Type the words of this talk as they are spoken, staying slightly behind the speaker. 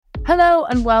Hello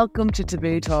and welcome to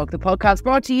Taboo Talk, the podcast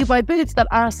brought to you by Boots that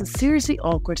asks the seriously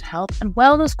awkward health and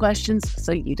wellness questions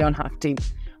so you don't have to.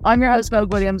 I'm your host,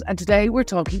 Vogue Williams, and today we're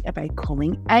talking about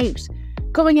coming out.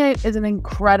 Coming out is an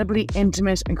incredibly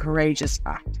intimate and courageous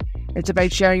act. It's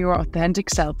about sharing your authentic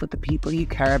self with the people you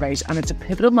care about, and it's a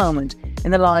pivotal moment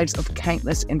in the lives of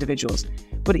countless individuals.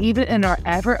 But even in our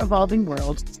ever-evolving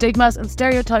world, stigmas and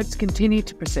stereotypes continue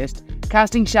to persist,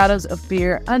 casting shadows of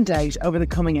fear and doubt over the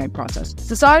coming out process.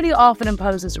 Society often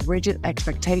imposes rigid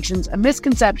expectations and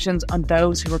misconceptions on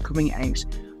those who are coming out.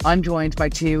 I'm joined by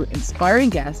two inspiring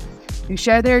guests who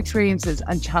share their experiences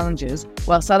and challenges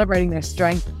while celebrating their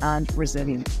strength and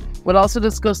resilience. We'll also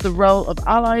discuss the role of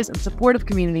allies and supportive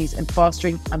communities in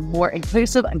fostering a more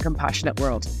inclusive and compassionate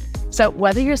world. So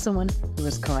whether you're someone who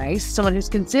has come out, someone who's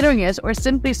considering it, or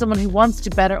simply someone who wants to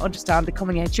better understand the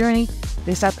coming out journey,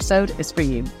 this episode is for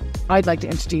you. I'd like to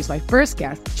introduce my first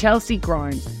guest, Chelcee,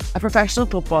 a professional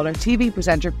footballer, TV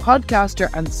presenter, podcaster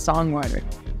and songwriter.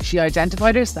 She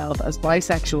identified herself as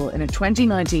bisexual in a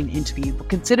 2019 interview, but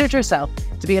considered herself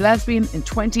to be a lesbian in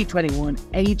 2021,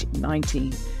 age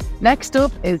 19. Next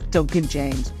up is Duncan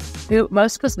James, who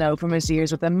most of us know from his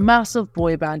years with a massive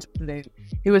boy band, Blue,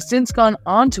 who has since gone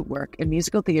on to work in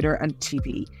musical theatre and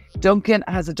TV. Duncan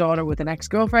has a daughter with an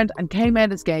ex-girlfriend and came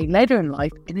out as gay later in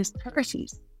life in his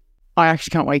 30s. I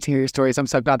actually can't wait to hear your stories. I'm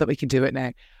so glad that we can do it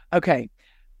now. Okay,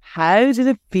 how did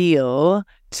it feel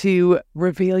to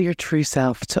reveal your true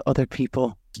self to other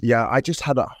people? Yeah, I just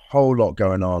had a whole lot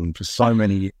going on for so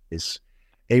many years.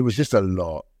 It was just a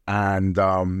lot. And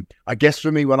I guess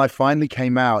for me, when I finally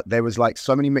came out, there was like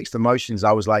so many mixed emotions.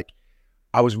 I was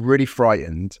really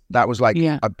frightened. That was like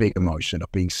a big emotion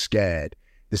of being scared.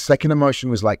 The second emotion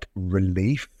was like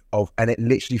relief and it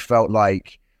literally felt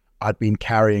like I'd been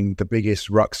carrying the biggest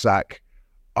rucksack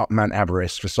up Mount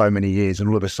Everest for so many years. And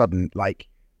all of a sudden, like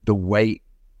the weight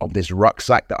of this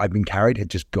rucksack that I'd been carried had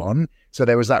just gone. So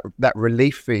there was that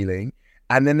relief feeling.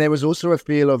 And then there was also a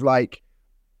feel of like,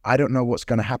 I don't know what's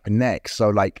going to happen next. So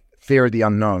like fear of the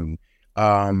unknown.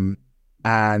 And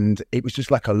it was just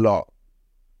like a lot.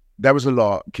 There was a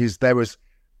lot because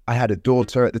I had a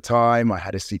daughter at the time. I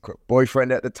had a secret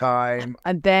boyfriend at the time.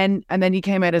 And then you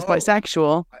came out as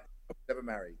bisexual. I was never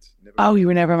married. You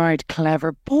were never married.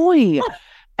 Clever boy.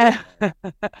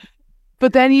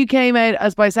 But then you came out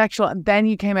as bisexual and then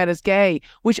you came out as gay,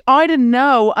 which I didn't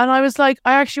know. And I was like,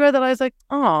 I actually read that. I was like,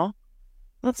 oh,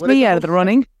 that's me out of the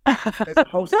running. There's a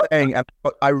whole thing, and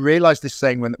I realized this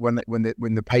saying when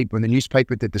the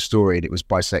newspaper did the story and it was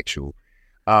bisexual.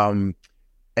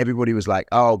 Everybody was like,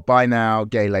 "Oh, bye now,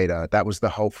 gay later." That was the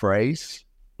whole phrase.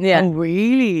 Yeah. Oh,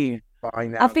 really? Bye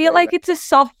now. I feel like it's a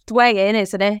soft way in,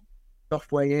 isn't it?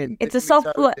 Soft way in. It's a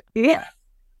soft way. Yeah.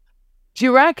 Do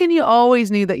you reckon you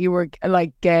always knew that you were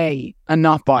like gay and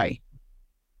not bi?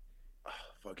 Oh,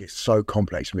 fuck, it's so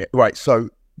complex for me. Right. So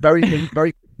very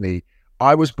quickly.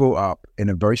 I was brought up in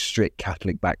a very strict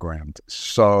Catholic background,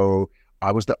 so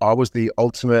I was the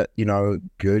ultimate,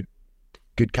 good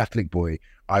Catholic boy.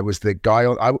 I was the guy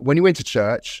when you went to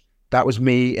church. That was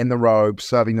me in the robe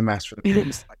serving the mass for the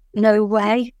priests. No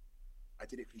way. I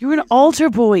did it. You were an altar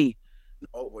boy. An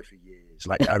altar boy for years,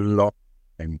 like a long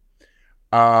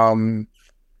time.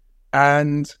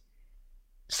 And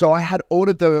so I had all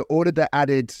of the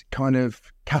added kind of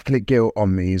Catholic guilt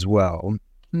on me as well.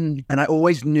 And I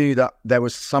always knew that there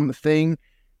was something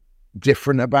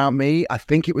different about me. I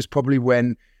think it was probably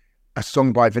when a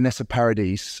song by Vanessa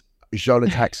Paradis, Joe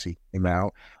Taxi, came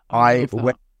out. I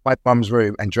went to my mum's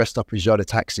room and dressed up as Joe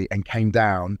Taxi and came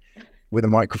down with a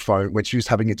microphone when she was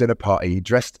having a dinner party,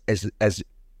 dressed as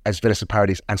Vanessa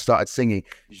Paradis, and started singing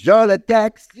Joe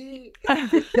Taxi.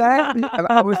 And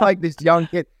I was like this young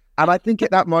kid. And I think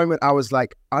at that moment I was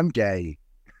like, I'm gay.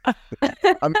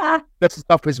 This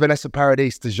stuff is Vanessa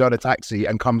Paradis to Joe Taxi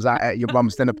and comes out at your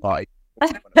mum's dinner party.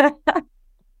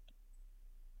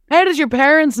 How did your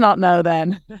parents not know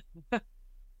then?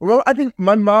 Well, I think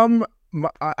my mum,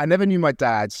 I never knew my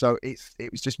dad, so it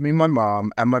was just me and my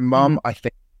mum. And my mum, I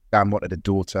think, wanted a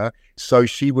daughter, so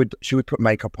she would put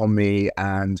makeup on me,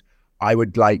 and I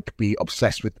would like be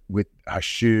obsessed with her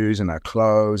shoes and her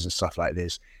clothes and stuff like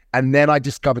this. And then I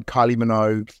discovered Kylie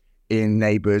Minogue in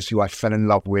Neighbours, who I fell in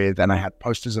love with, and I had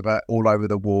posters of her all over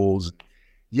the walls.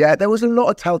 Yeah, there was a lot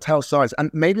of telltale signs,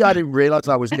 and maybe I didn't realize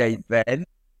I was gay then,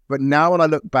 but now when I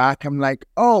look back, I'm like,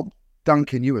 oh,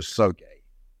 Duncan, you were so gay.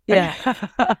 Yeah.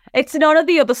 It's none of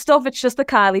the other stuff, it's just the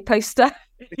Kylie poster.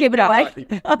 Give it away.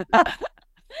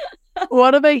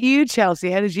 What about you,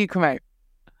 Chelcee? How did you come out?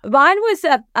 Mine was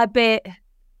a bit...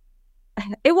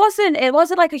 It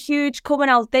wasn't like a huge coming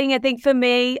out thing. I think for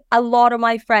me, a lot of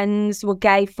my friends were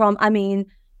gay from,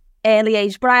 early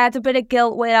age, but I had a bit of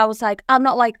guilt where I was like, I'm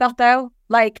not like that though.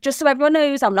 Like, just so everyone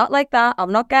knows, I'm not like that.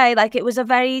 I'm not gay. Like, it was a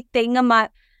very thing. And my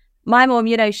mum,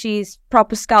 you know, she's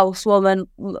proper Scouse woman,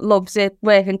 loves it,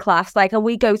 working class. Like, and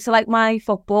we go to like my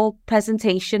football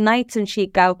presentation nights and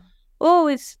she'd go, oh,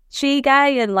 is she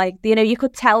gay? And like, you know, you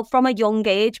could tell from a young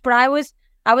age, but I was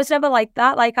never like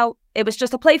that. Like, it was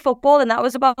just to play football and that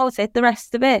was about it. The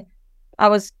rest of it, I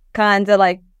was kind of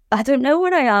like, I don't know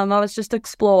what I am. I was just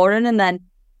exploring. And then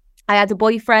I had a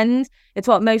boyfriend. It's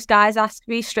what most guys ask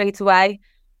me straight away.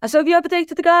 So have you ever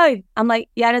dated a guy? I'm like,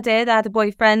 yeah, I did. I had a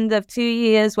boyfriend of 2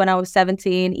 years when I was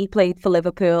 17. He played for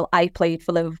Liverpool. I played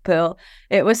for Liverpool.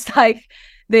 It was like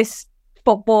this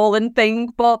footballing thing.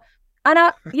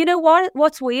 And you know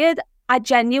what's weird? I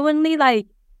genuinely like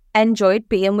enjoyed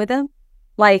being with him.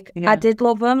 Like, I did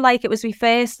love him. Like, it was my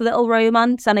first little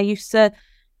romance, and I used to,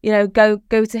 you know, go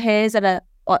to his, and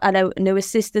I knew his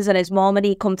sisters and his mom, and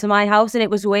he'd come to my house, and it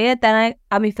was weird. Then I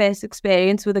had my first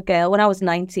experience with a girl when I was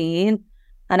 19,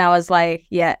 and I was like,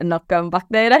 yeah, I'm not going back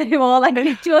there anymore. Like,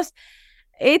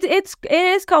 it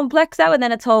is complex now. And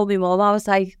then I told my mom, I was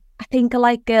like, I think I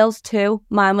like girls too.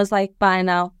 Mine was like, bye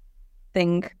now.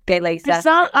 Thing, gay later. Is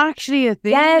that actually a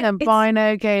thing? Yeah, And buy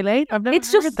now, gay late? I've never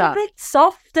it's heard just that. a bit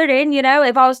softer in, you know,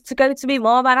 if I was to go to my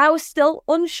mum, and I was still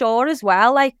unsure as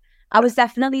well. Like, I was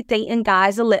definitely dating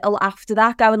guys a little after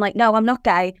that, going like, no, I'm not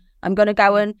gay. I'm going to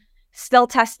go and still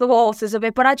test the waters a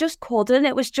bit, but I just couldn't.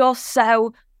 It was just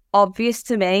so obvious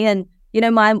to me. And, you know,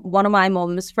 one of my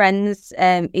mum's friends,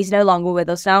 he's no longer with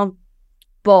us now,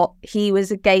 but he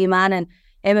was a gay man, and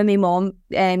him and my mum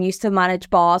used to manage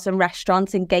bars and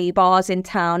restaurants and gay bars in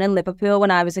town in Liverpool when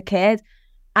I was a kid.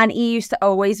 And he used to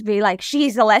always be like,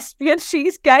 she's a lesbian,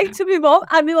 she's gay, to my mum.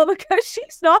 And my mum would go,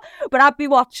 she's not. But I'd be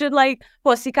watching like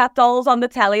Pussycat Dolls on the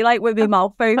telly, like with my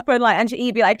mouth open, like, and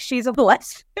he'd be like, she's a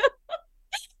lesbian.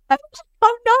 I'm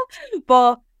not.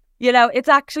 But, you know, it's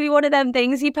actually one of them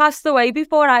things. He passed away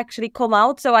before I actually come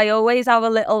out. So I always have a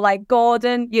little like,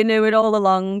 Gordon, you knew it all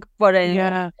along. But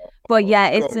yeah,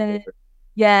 it's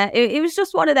it was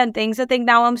just one of them things. I think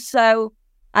now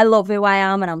I love who I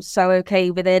am, and I'm so okay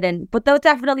with it. But there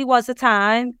definitely was a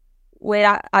time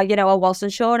where I you know, I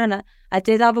wasn't sure, and I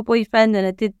did have a boyfriend, and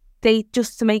I did date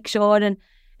just to make sure, and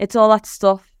it's all that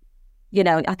stuff, you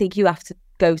know, I think you have to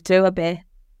go through a bit.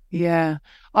 Yeah.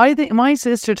 I think my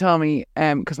sister told me,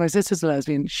 because my sister's a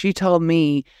lesbian, she told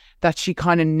me that she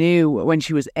kind of knew when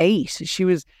she was 8. She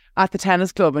was at the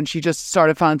tennis club and she just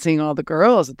started fancying all the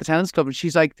girls at the tennis club. And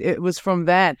she's like, it was from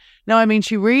then. No, I mean,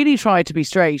 she really tried to be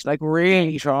straight, like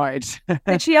really tried.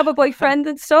 Did she have a boyfriend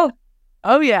and stuff?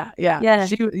 Oh, yeah. She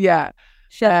had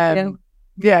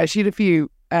a few.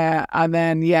 And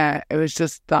then, it was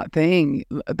just that thing.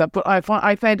 But I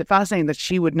found it fascinating that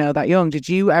she would know that young. Did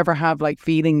you ever have like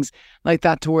feelings like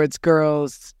that towards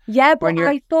girls? Yeah, but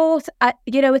I thought,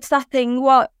 you know, it's that thing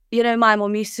what, you know, my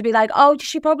mum used to be like, oh,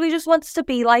 she probably just wants to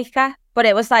be like her. But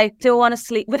it was like, do I want to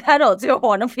sleep with her or do I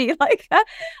want to be like her?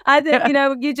 I think, you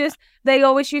know, they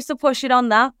always used to push it on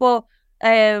that. But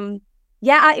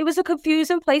it was a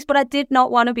confusing place, but I did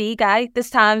not want to be gay. There's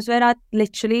times when I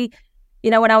literally,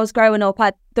 you know, when I was growing up,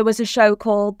 there was a show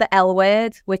called The L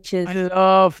Word, which is... I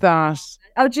love that.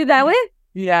 Oh, do you know it?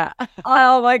 Yeah.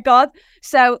 Oh, my God.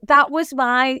 So that was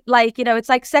my, like, you know, it's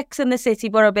like Sex and the City,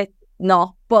 but a bit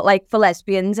not, but like for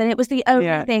lesbians. And it was the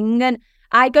only thing. And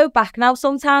I go back now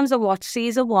sometimes and watch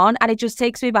season 1, and it just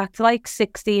takes me back to like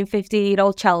 16,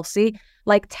 15-year-old Chelcee,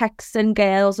 like texting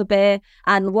girls a bit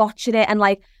and watching it and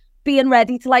like being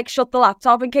ready to like shut the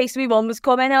laptop in case my mum was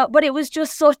coming out. But it was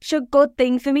just such a good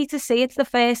thing for me to see. It's the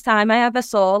first time I ever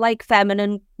saw like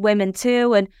feminine women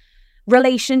too, and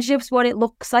relationships, what it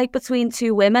looks like between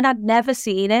two women. I'd never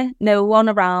seen it. No one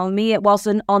around me. It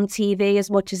wasn't on TV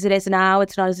as much as it is now.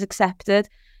 It's not as accepted.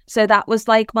 So that was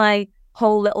like my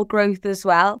whole little growth as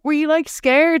well. Were you like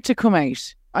scared to come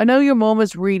out? I know your mum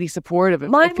was really supportive.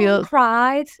 My mum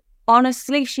cried.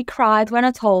 Honestly, she cried when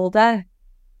I told her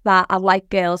that I like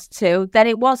girls too. Then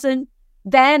it wasn't,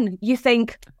 then you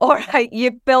think, all right,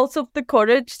 you built up the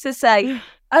courage to say,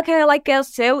 okay, I like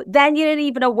girls too. Then you're in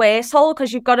even a worse hole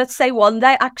because you've got to say one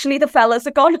day, actually, the fellas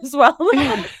are gone as well.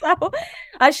 So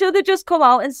I should have just come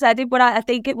out and said it, but I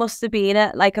think it must have been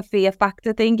a fear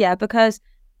factor thing, because,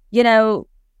 you know,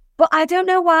 but I don't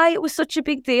know why it was such a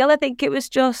big deal. I think it was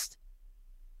just,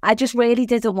 I just really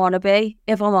didn't want to be,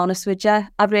 if I'm honest with you.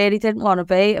 I really didn't want to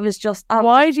be. It was just...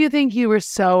 Why do you think you were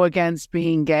so against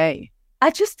being gay? I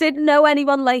just didn't know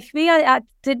anyone like me. I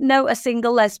didn't know a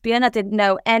single lesbian. I didn't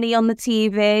know any on the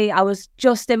TV. I was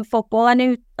just in football. I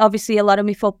knew, obviously, a lot of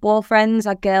my football friends,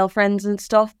 had girlfriends and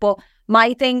stuff. But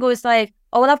my thing was like,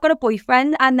 oh, well, I've got a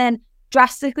boyfriend. And then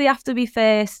drastically after my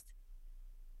first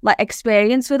like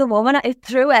experience with a woman. It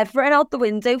threw everything out the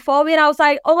window for me, and I was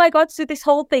like, oh my God, so this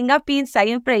whole thing I've been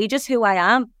saying for ages, who I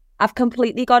am, I've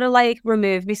completely got to like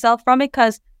remove myself from it,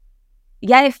 because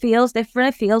yeah, it feels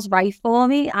different, it feels right for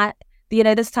me.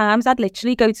 There's times I'd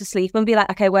literally go to sleep and be like,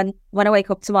 okay, when I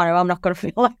wake up tomorrow, I'm not going to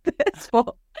feel like this,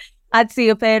 but I'd see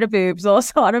a pair of boobs or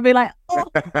so and I'd be like, oh.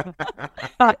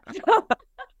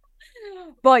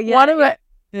 But yeah, What about,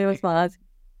 it was mad.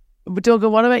 but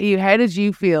Duncan, what about you? How did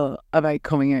you feel about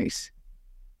coming out?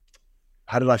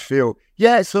 How did I feel?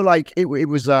 Yeah, so like it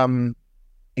was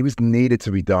needed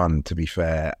to be done, to be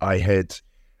fair.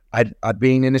 I'd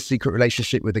been in a secret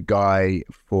relationship with a guy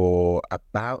for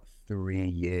about 3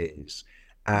 years.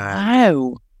 And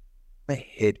Wow. and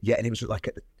it was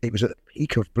it was at the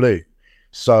peak of Blue.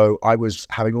 So I was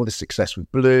having all this success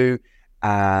with Blue.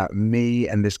 Me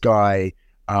and this guy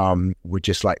were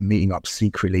just like meeting up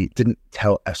secretly, didn't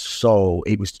tell a soul.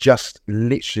 It was just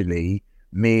literally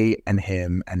me and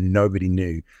him, and nobody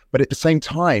knew. But at the same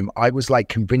time, I was like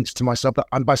convinced to myself that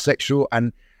I'm bisexual,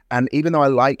 and even though I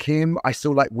like him, I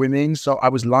still like women. So I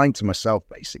was lying to myself,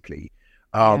 basically.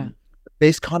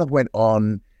 This kind of went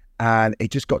on, and it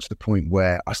just got to the point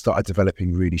where I started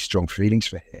developing really strong feelings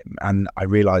for him, and I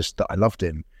realized that I loved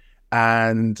him.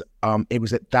 And it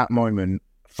was at that moment,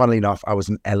 funnily enough, I was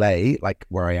in LA, like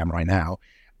where I am right now,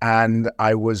 and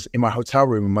I was in my hotel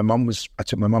room, and I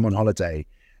took my mum on holiday,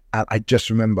 and I just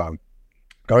remember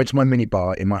going to my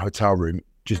minibar in my hotel room,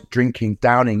 just drinking,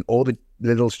 downing all the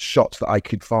little shots that I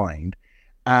could find,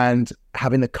 and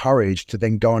having the courage to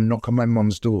then go and knock on my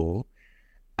mum's door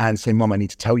and say, Mum, I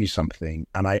need to tell you something.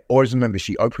 And I always remember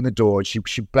she opened the door, she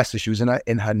bless her, she was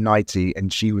in her nightie,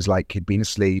 and she was like, had been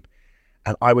asleep.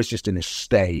 And I was just in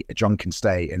a drunken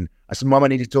state. And I said, Mum, I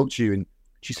need to talk to you. And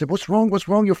she said, what's wrong? What's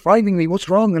wrong? You're frightening me. What's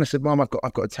wrong? And I said, Mum, I've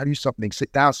got to tell you something.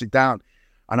 Sit down, sit down.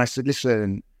 And I said,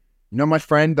 listen, you know my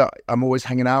friend that I'm always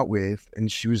hanging out with?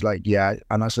 And she was like, yeah.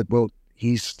 And I said, well,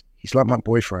 he's like my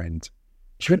boyfriend.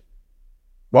 She went,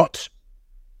 what?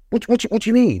 What do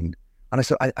you mean? And I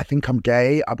said, I think I'm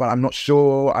gay, but I'm not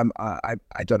sure. I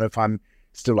don't know if I'm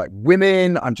still like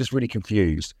women. I'm just really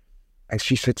confused. And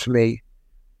she said to me,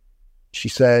 she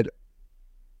said,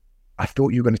 I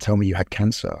thought you were going to tell me you had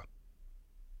cancer.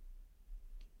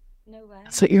 No way.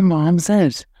 That's what your mom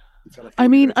said. I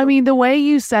mean, the way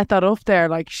you set that up there,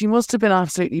 like she must have been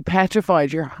absolutely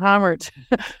petrified. You're hammered,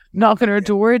 knocking her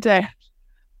door down.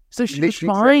 So she was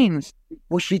fine.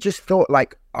 Well, she just thought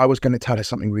like I was going to tell her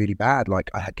something really bad, like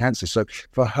I had cancer. So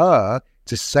for her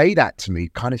to say that to me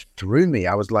kind of threw me.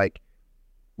 I was like,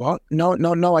 what? No,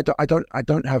 I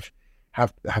don't have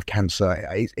cancer.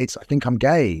 I think I'm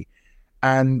gay.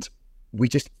 And we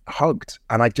just hugged.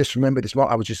 And I just remember this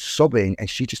moment, I was just sobbing, and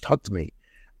she just hugged me.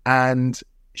 And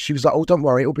she was like, oh, don't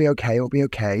worry, it'll be okay. It'll be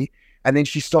okay. And then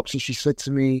she stops and she said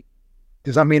to me,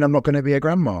 does that mean I'm not going to be a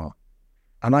grandma?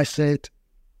 And I said,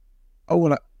 oh,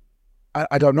 well,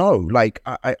 I don't know. Like,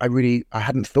 I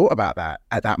hadn't thought about that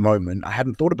at that moment. I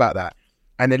hadn't thought about that.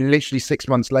 And then literally 6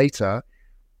 months later,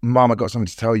 Mom, I got something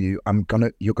to tell you.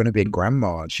 You're going to be a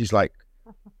grandma. And she's like,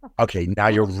 okay, now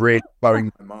you're really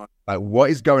blowing my mind. Like, what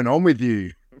is going on with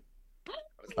you?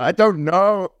 I don't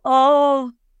know.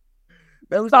 Oh,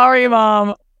 Sorry,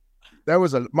 Mom.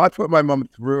 I put my mum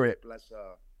through it, bless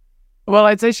her. Well,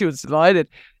 I'd say she was delighted.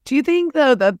 Do you think,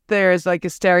 though, that there's like a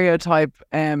stereotype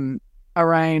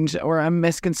around, or a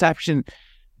misconception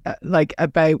like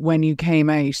about when you came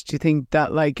out? Do you think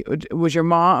that like was your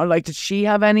mom, or like did she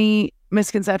have any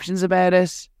misconceptions about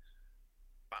it?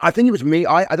 I think it was me.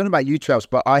 I don't know about you, Chelsea,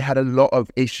 but I had a lot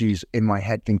of issues in my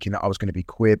head thinking that I was going to be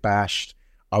queer bashed.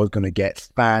 I was going to get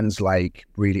fans like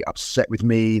really upset with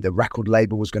me. The record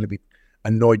label was going to be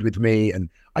annoyed with me. And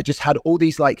I just had all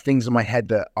these like things in my head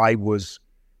that I was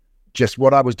just,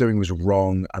 what I was doing was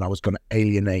wrong, and I was going to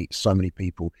alienate so many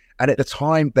people. And at the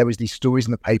time, there was these stories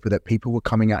in the paper that people were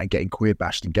coming out and getting queer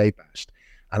bashed and gay bashed.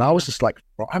 And I was just like,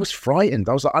 I was frightened.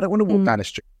 I was like, I don't want to walk down the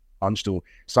street punched, or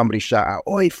somebody shout out,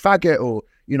 oi, faggot, or,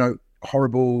 you know,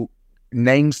 horrible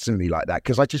names to me like that.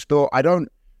 Because I just thought, I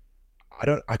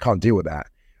can't deal with that.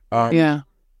 Yeah.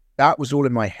 That was all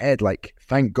in my head. Like,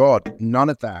 thank God, none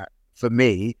of that for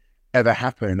me ever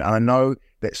happened. And I know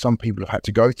that some people have had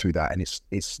to go through that, and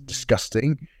it's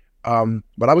disgusting.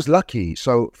 But I was lucky.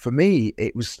 So for me,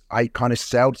 I kind of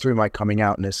sailed through my coming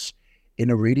outness in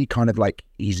a really kind of like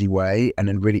easy way, and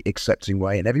in a really accepting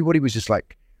way. And everybody was just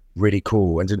like really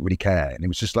cool and didn't really care. And it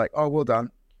was just like, oh, well done.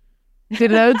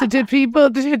 Did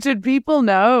people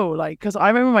know? Like, because I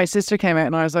remember my sister came out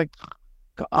and I was like,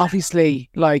 obviously,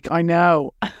 like, I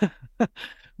know.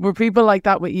 Were people like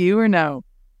that with you, or no?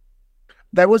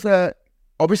 There was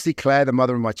obviously Claire, the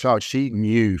mother of my child, she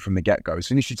knew from the get-go. As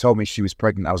soon as she told me she was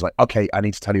pregnant, I was like, okay, I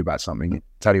need to tell you about something.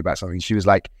 She was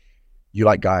like, you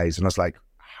like guys? And I was like,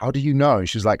 how do you know? And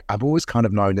she was like, I've always kind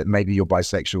of known that maybe you're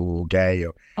bisexual or gay.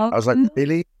 I was like,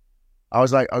 really? I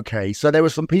was like, okay. So there were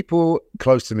some people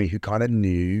close to me who kind of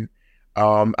knew.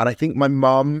 And I think my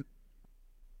mum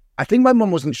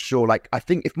wasn't sure. Like, I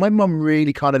think if my mum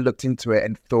really kind of looked into it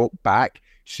and thought back,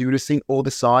 she would have seen all the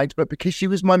sides. But because she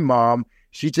was my mom,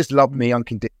 she just loved me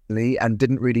unconditionally and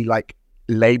didn't really like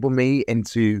label me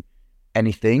into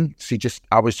anything.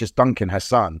 I was just Duncan, her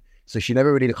son. So she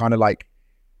never really kind of like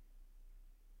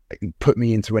put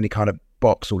me into any kind of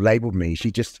box or labeled me.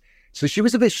 So she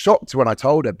was a bit shocked when I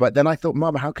told her. But then I thought,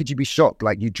 Mum, how could you be shocked?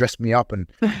 Like, you dressed me up and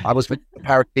I was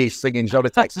Paradise singing Shoulder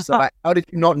Texas. So like, how did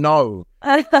you not know?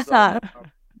 So,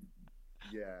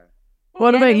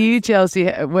 What about you,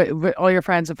 Chelcee? With all your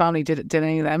friends and family, did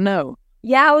any of them know?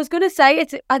 Yeah, I was going to say,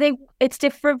 I think it's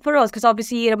different for us because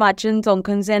obviously you'd imagine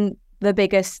Duncan's in the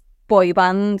biggest boy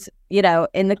band, you know,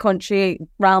 in the country,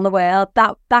 around the world.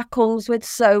 That comes with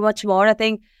so much more. I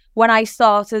think when I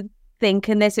started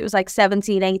thinking this, it was like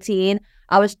 17, 18.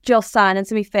 I was just signing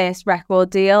to my first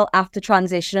record deal after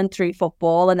transitioning through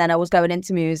football, and then I was going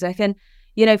into music. And,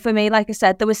 you know, for me, like I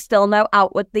said, there was still no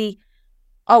outwardly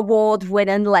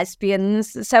award-winning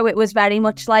lesbians. So it was very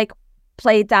much like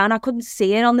played down. I couldn't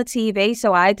see it on the TV,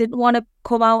 so I didn't want to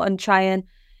come out and try and,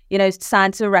 you know,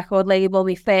 sign to a record label,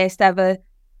 my first ever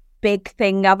big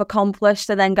thing I've accomplished,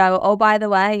 and then go, oh, by the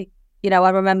way, you know,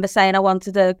 I remember saying I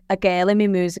wanted a girl in my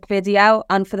music video,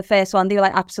 and for the first one, they were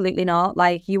like, absolutely not.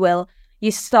 Like, you're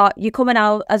coming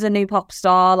out as a new pop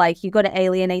star, like, you're going to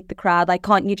alienate the crowd. Like,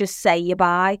 can't you just say you're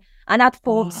bi? And I'd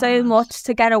fought so much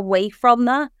to get away from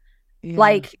that. Yeah.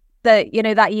 Like,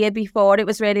 that year before, it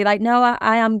was really like, no,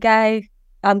 I am gay.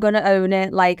 I'm going to own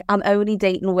it. Like, I'm only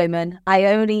dating women. I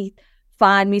only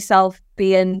find myself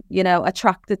being, you know,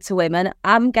 attracted to women.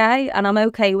 I'm gay and I'm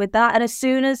okay with that. And as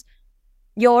soon as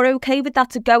you're okay with that,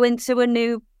 to go into a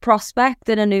new prospect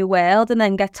in a new world and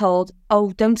then get told,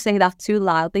 oh, don't say that too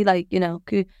loudly, like, you know,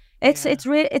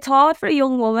 it's hard for a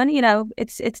young woman, you know,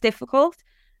 it's difficult.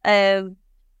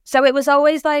 So it was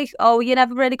always like, oh, you're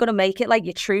never really going to make it like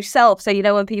your true self. So, you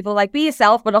know, when people like, be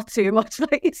yourself, but not too much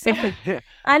like yourself.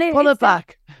 And pull it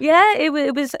back. Yeah, it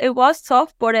was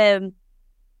tough. But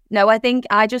no, I think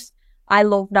I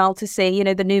love now to see, you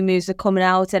know, the new music coming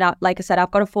out. And like I said,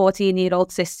 I've got a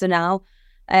 14-year-old sister now.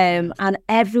 And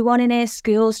everyone in her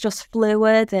school's just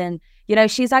fluid. And, you know,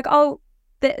 she's like, oh,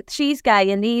 she's gay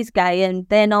and he's gay and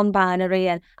they're non-binary.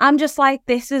 And I'm just like,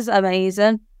 this is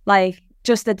amazing. Like,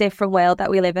 just a different world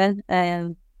that we live in.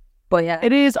 But yeah,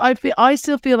 it is. I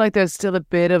still feel like there's still a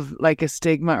bit of like a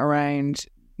stigma around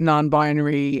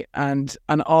non-binary and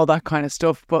all that kind of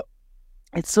stuff. But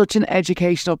it's such an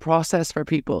educational process for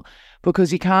people,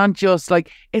 because you can't just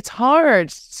like, it's hard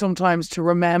sometimes to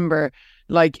remember,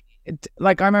 like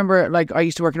I remember, like, I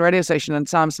used to work in a radio station and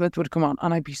Sam Smith would come on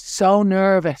and I'd be so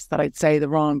nervous that I'd say the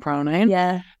wrong pronoun.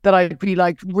 Yeah. That I'd be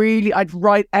like, really, I'd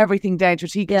write everything down to a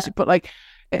T. Yeah. But like,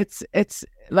 it's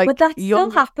like, but that still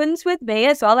happens with me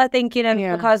as well. I think, you know,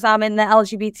 because I'm in the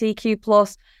LGBTQ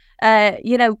plus,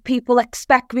 you know, people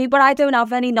expect me, but I don't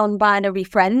have any non-binary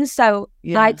friends. So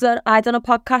I done a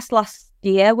podcast last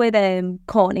year with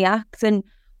Courtney Act, and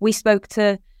we spoke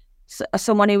to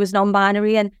someone who was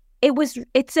non-binary, and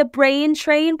it's a brain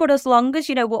train, but as long as,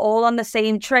 you know, we're all on the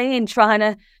same train trying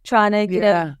to you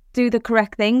know, do the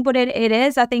correct thing. But it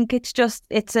is, I think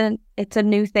it's a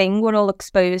new thing we're all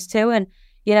exposed to. And,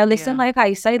 you know, listen, like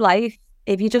I say, life,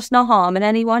 if you're just not harming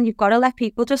anyone, you've got to let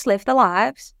people just live their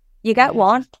lives. You get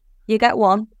one.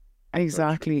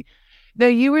 Exactly. Now,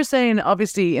 you were saying,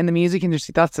 obviously, in the music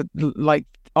industry, that's like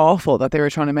awful that they were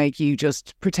trying to make you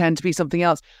just pretend to be something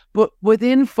else. But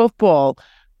within football,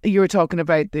 you were talking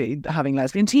about having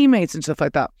lesbian teammates and stuff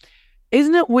like that.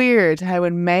 Isn't it weird how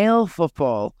in male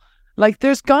football, like,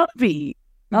 there's got to be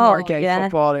more gay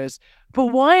footballers? But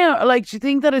why do you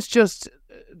think that it's just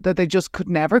that they just could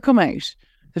never come out?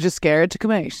 They're just scared to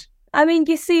come out? I mean,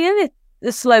 you see it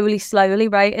slowly,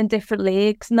 right, in different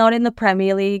leagues, not in the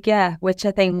Premier League, which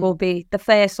I think will be the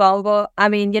first one. But I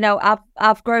mean, you know,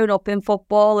 I've grown up in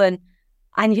football, and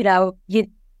you know,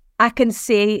 I can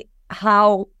see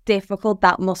how difficult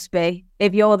that must be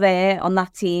if you're there on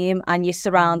that team and you're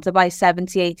surrounded by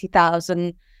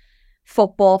 70,000-80,000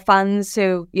 football fans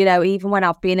who, you know, even when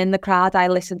I've been in the crowd, I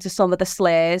listen to some of the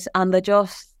slurs, and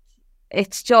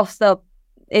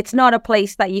it's not a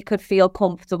place that you could feel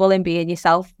comfortable in being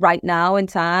yourself right now in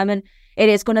time. And it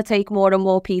is going to take more and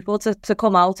more people to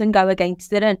come out and go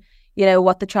against it, and, you know,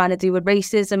 what they're trying to do with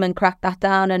racism and crack that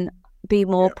down and be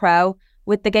more pro,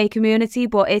 with the gay community,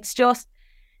 but it's a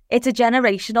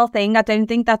generational thing. I don't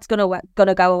think that's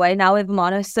gonna go away now, if I'm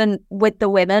honest. And with the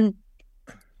women,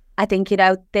 I think, you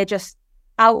know, they're just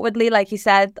outwardly, like you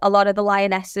said, a lot of the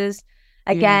lionesses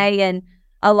are gay, and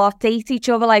a lot date each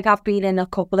other. Like, I've been in a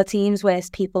couple of teams where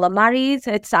people are married.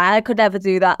 I could never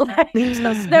do that. Like,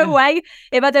 there's no way.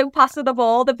 If I don't pass her the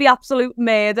ball, there'd be absolute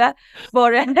murder.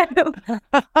 But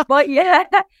yeah,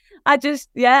 I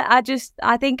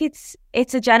think it's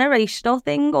a generational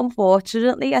thing.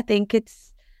 Unfortunately, I think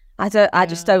I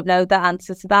just don't know the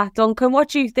answer to that. Duncan, what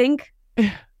do you think?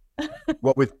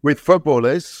 What with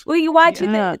footballers? Well, why do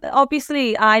you think?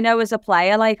 Obviously, I know as a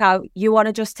player, like, how you want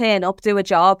to just turn up, do a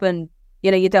job, and you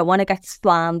know, you don't want to get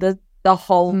slandered the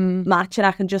whole match. And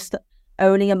I can just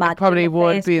only imagine. It probably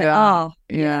would be that. Oh,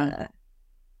 yeah.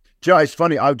 Joe, it's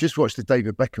funny. I just watched the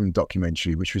David Beckham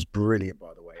documentary, which was brilliant,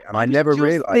 by the way. And I never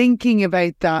realized. Thinking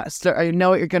about that, I know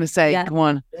what you're going to say. Yeah. Come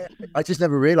on. I just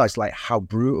never realized like how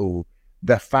brutal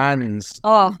the fans.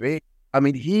 Oh, I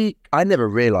mean, I never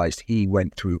realized he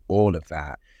went through all of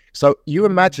that. So you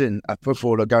imagine a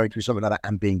footballer going through something like that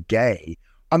and being gay.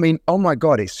 I mean, oh my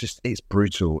God, it's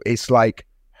brutal. It's like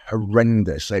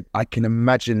horrendous. I can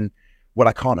imagine, well,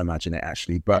 I can't imagine it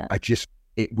actually, but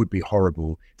it would be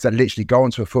horrible to literally go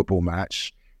onto a football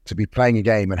match, to be playing a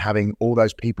game and having all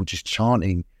those people just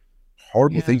chanting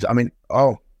horrible things. I mean,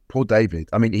 oh, poor David.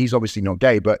 I mean, he's obviously not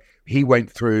gay, but he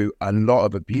went through a lot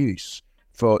of abuse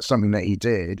for something that he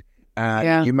did.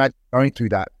 And you imagine going through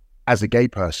that as a gay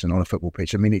person on a football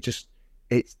pitch. I mean, it's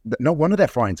no wonder they're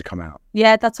frying to come out.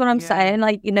 Yeah, that's what I'm saying.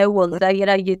 Like, no wonder, you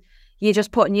know, you're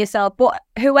just putting yourself, but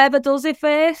whoever does it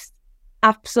first,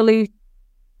 absolute.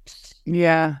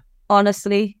 Yeah.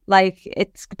 Honestly, like,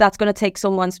 that's going to take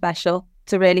someone special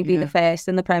to really be the first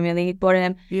in the Premier League. But,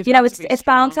 you know, it's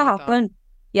bound to happen.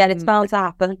 Yeah, it's bound to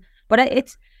happen. But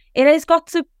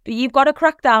you've got to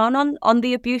crack down on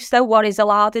the abuse, though, what is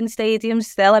allowed in stadiums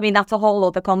still. I mean, that's a whole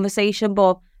other conversation,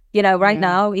 but you know, right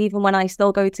now, even when I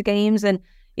still go to games, and,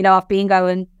 you know, I've been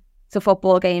going to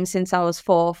football games since I was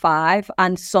 4 or 5,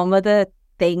 and some of the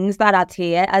things that I'd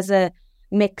hear as a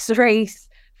mixed race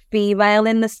female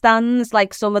in the stands,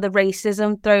 like some of the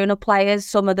racism thrown at players,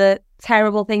 some of the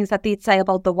terrible things that they'd say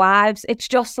about the wives. It's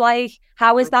just like,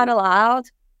 how is that allowed?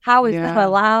 How is that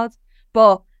allowed?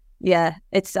 But yeah,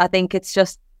 I think it's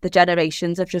just the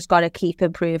generations have just got to keep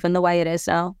improving the way it is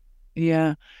now.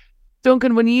 Yeah.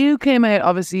 Duncan, when you came out,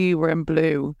 obviously you were in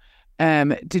blue.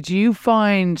 Did you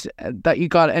find that you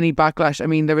got any backlash? I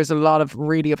mean, there was a lot of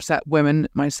really upset women,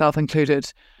 myself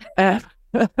included. I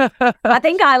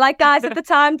think I like guys at the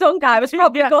time, Duncan. I was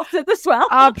probably gutted as well.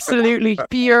 Absolutely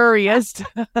furious.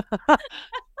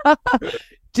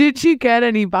 Did you get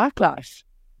any backlash?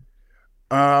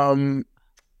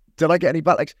 Did I get any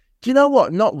backlash? Do you know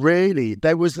what? Not really.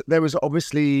 There was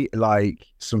obviously like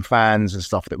some fans and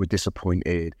stuff that were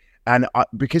disappointed. And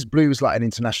because Blue was like an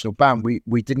international band,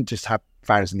 we didn't just have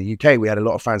fans in the UK. We had a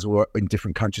lot of fans who were in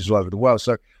different countries all over the world.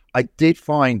 So I did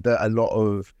find that a lot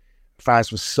of fans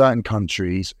from certain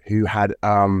countries who had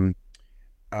a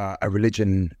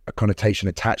religion, a connotation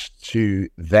attached to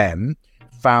them,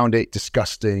 found it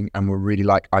disgusting and were really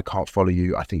like, I can't follow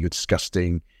you. I think you're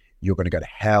disgusting. You're going to go to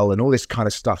hell and all this kind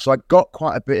of stuff. So I got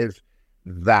quite a bit of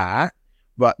that,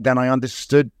 but then I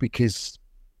understood because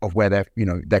of where their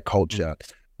culture.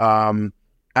 And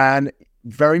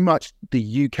very much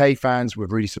the UK fans were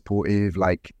really supportive.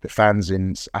 Like the fans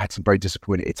I had some very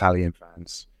disappointed Italian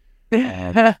fans.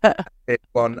 It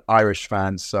one Irish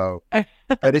fan, so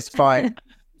but it's fine.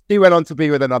 He went on to be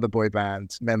with another boy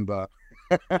band member.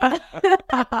 Do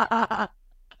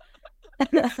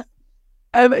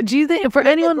you think for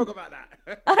anyone? Let's talk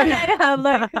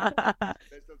about that.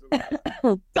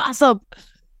 Gossip.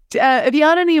 If you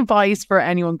had any advice for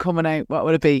anyone coming out, what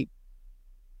would it be?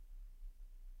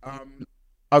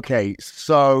 Okay,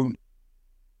 so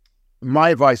my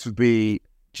advice would be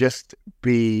just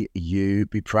be you,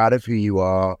 be proud of who you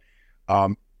are.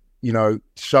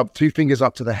 Shove 2 fingers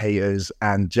up to the haters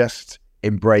and just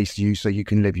embrace you so you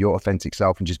can live your authentic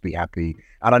self and just be happy.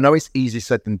 And I know it's easier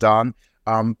said than done,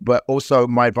 but also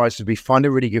my advice would be find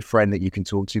a really good friend that you can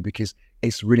talk to, because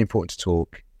it's really important to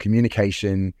talk.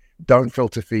 Communication, don't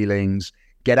filter feelings,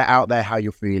 get it out there how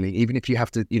you're feeling. Even if you have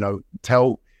to,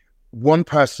 tell one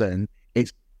person,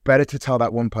 it's better to tell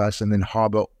that one person than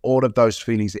harbor all of those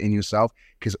feelings in yourself,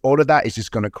 because all of that is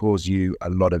just going to cause you a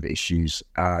lot of issues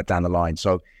down the line.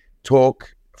 So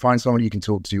talk, find someone you can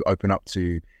talk to, open up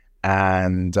to,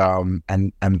 and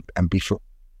be free.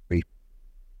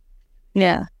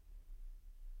 Yeah,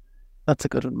 that's a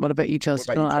good one. What about you,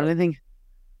 Chelsea? Don't add anything?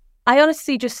 I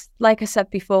honestly just, like I said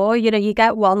before, you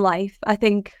get one life. I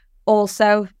think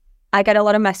also, I get a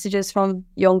lot of messages from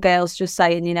young girls just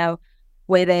saying, you know,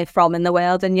 where they're from in the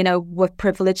world. And, you know, we're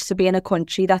privileged to be in a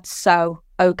country that's so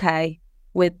okay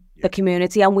with the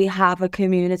community. And we have a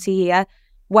community here.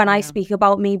 When I speak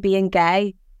about me being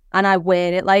gay and I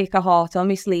wear it like a heart on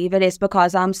my sleeve, it is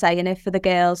because I'm saying it for the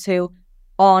girls who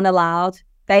aren't allowed.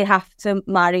 They have to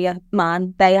marry a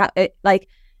man.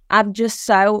 I'm just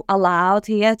so allowed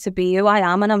here to be who I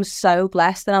am, and I'm so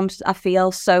blessed, and I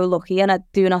feel so lucky, and I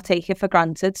do not take it for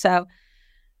granted. So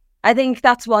I think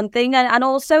that's one thing, and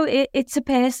also it's a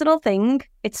personal thing.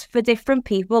 It's for different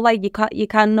people. Like you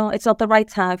cannot. It's not the right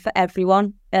time for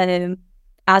everyone.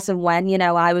 As and when, you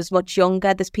know, I was much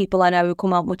younger. There's people I know who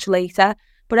come out much later.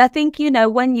 But I think, you know,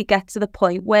 when you get to the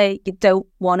point where you don't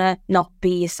want to not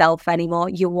be yourself anymore,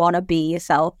 you want to be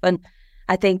yourself, and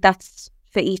I think that's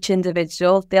for each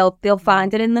individual. They'll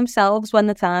find it in themselves when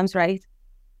the time's right.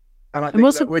 And I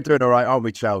think we're doing all right, aren't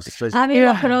we, Chelsea? So I mean,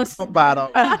 look at us. Not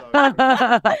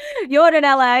bad. You're in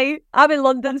LA. I'm in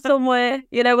London somewhere.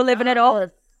 You know, we're living it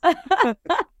up.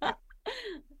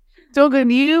 Duncan,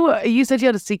 you said you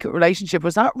had a secret relationship.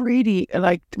 Was that really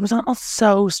was that not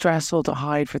so stressful to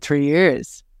hide for 3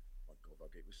 years? Oh my God,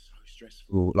 it was so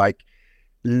stressful. Like,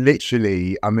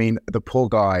 literally, I mean, the poor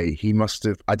guy, he must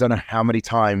have, I don't know how many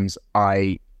times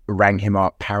I rang him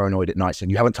up paranoid at night saying,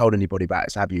 you haven't told anybody about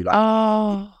this, have you? Like,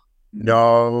 oh.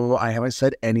 No, I haven't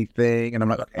said anything. And I'm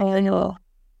like, okay. Oh, no.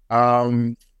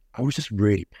 I was just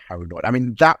really paranoid. I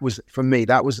mean, that was, for me,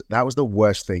 that was the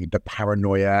worst thing, the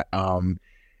paranoia,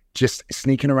 just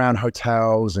sneaking around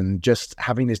hotels and just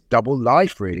having this double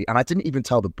life, really. And I didn't even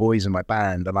tell the boys in my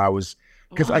band. And I was,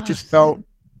 because I just felt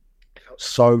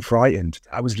so frightened.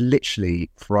 I was literally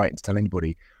frightened to tell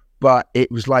anybody. But it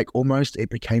was like almost, it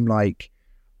became like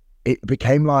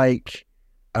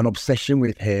an obsession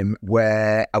with him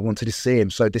where I wanted to see him.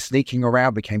 So the sneaking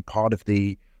around became part of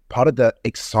the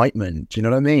excitement. Do you know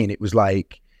what I mean? It was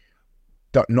like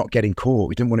not getting caught.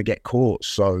 We didn't want to get caught.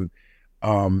 So,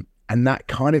 and that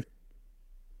kind of,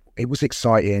 it was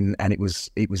exciting and it was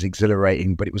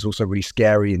exhilarating, but it was also really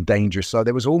scary and dangerous. So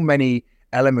there was all many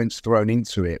elements thrown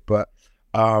into it. But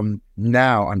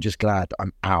now I'm just glad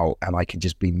I'm out and I can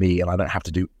just be me and I don't have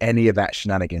to do any of that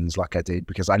shenanigans like I did,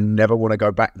 because I never want to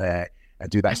go back there and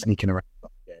do that sneaking around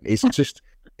again. It's just,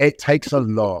 it takes a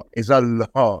lot. It's a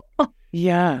lot.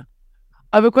 Yeah.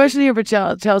 I have a question here for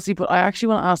Chelcee, but I actually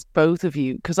want to ask both of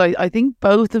you, because I think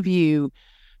both of you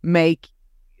make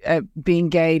being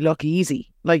gay look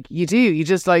easy. Like you do. You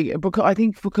just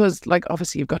because like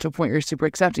obviously you've got to a point where you're super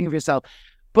accepting of yourself.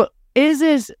 But is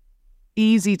it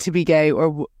easy to be gay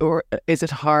or is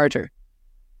it harder?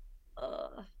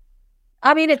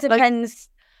 I mean, it depends.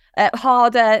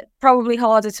 Probably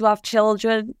harder to have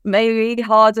children, maybe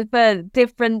harder for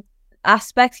different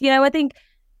aspects. You know, I think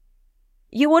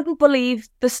you wouldn't believe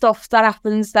the stuff that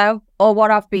happens though, or what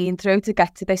I've been through to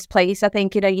get to this place. I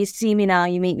think, you know, you see me now,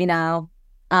 you meet me now.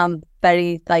 I'm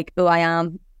very like who I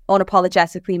am,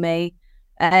 unapologetically me.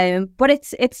 But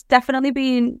it's definitely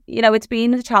been, you know, it's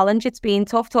been a challenge. It's been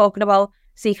tough talking about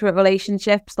secret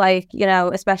relationships, like, you know,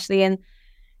 especially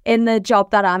in the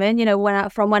job that I'm in. You know, when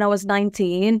I was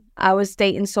 19, I was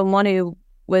dating someone who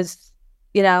was,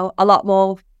 you know, a lot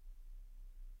more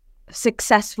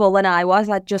successful than I was.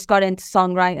 I just got into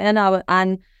songwriting,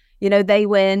 and you know, they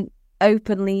weren't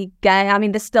openly gay. I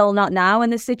mean, they're still not now.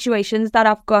 And the situations that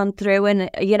I've gone through,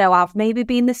 and you know, I've maybe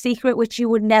been the secret, which you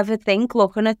would never think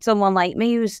looking at someone like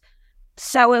me who's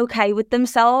so okay with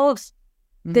themselves.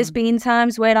 Mm-hmm. There's been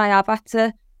times where I have had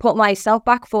to put myself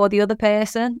back for the other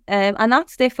person, and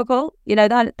that's difficult. You know,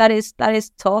 that is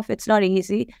tough. It's not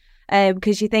easy,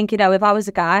 because you think, you know, if I was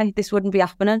a guy, this wouldn't be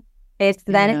happening. It's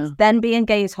then being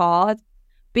gay is hard.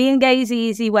 Being gay is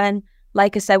easy when,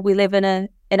 like I said, we live in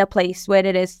a place where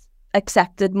it is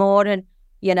accepted more, and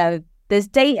you know, there's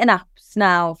dating apps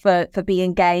now for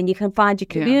being gay, and you can find your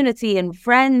community and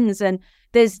friends, and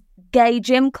there's gay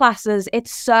gym classes.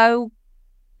 It's so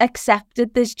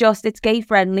accepted. It's gay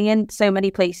friendly in so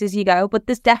many places you go, but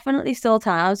there's definitely still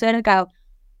times when I go,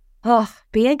 oh,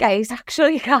 being gay is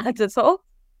actually kind of tough.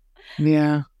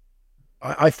 Yeah.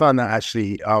 I found that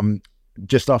actually,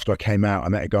 just after I came out, I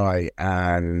met a guy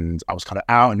and I was kind of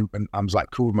out and I was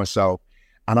like cool with myself.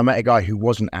 And I met a guy who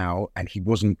wasn't out and he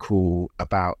wasn't cool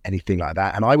about anything like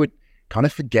that. And I would kind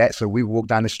of forget. So we would walk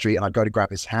down the street and I'd go to grab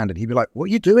his hand and he'd be like, what are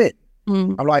you doing?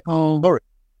 I'm like, oh, sorry,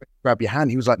 grab your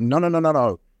hand. He was like, no, not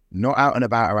out and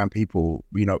about around people.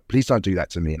 You know, please don't do that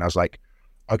to me. And I was like,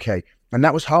 okay. And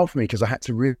that was hard for me because I had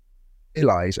to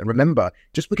realize and remember,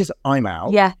 just because I'm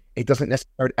out, it doesn't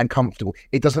necessarily, and comfortable,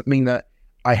 it doesn't mean that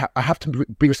I have to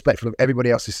be respectful of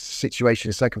everybody else's situation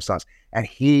and circumstance. And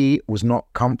he was not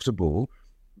comfortable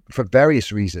for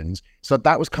various reasons. So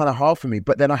that was kind of hard for me.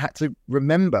 But then I had to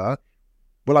remember,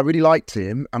 well, I really liked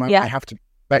him, and I have to be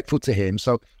respectful to him.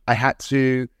 So I had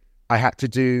to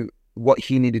do what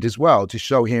he needed as well to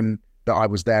show him that I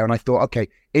was there. And I thought, okay,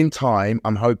 in time,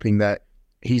 I'm hoping that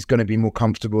he's going to be more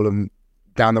comfortable, and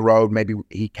down the road, maybe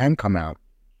he can come out.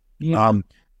 Yeah.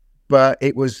 But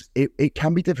it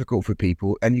can be difficult for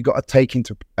people, and you got to take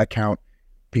into account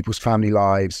people's family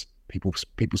lives,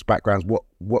 people's backgrounds,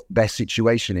 what their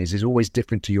situation is always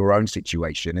different to your own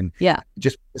situation. And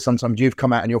just sometimes you've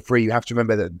come out and you're free, you have to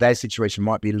remember that their situation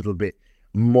might be a little bit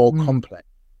more complex,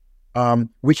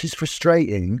 which is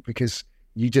frustrating because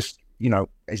you just,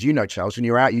 as you know, Charles, when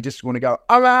you're out, you just want to go,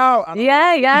 I'm out.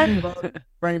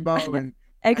 Rainbow and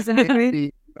exactly. do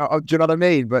you know what I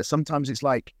mean? But sometimes it's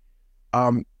like,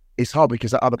 it's hard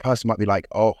because the other person might be like,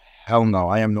 oh, hell no,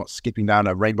 I am not skipping down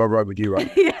a rainbow road with you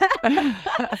right now.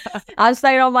 I'm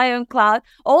staying on my own cloud.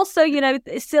 Also,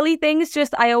 silly things,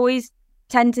 just I always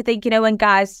tend to think, when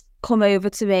guys come over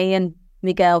to me and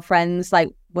my girlfriends, like,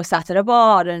 we're sat at a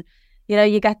bar and,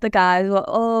 you get the guys, like,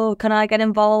 oh, can I get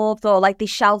involved? Or like they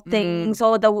shout things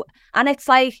and it's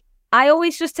like, I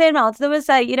always just turn around to them and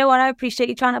say, you know what, I appreciate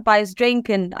you trying to buy us a drink,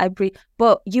 and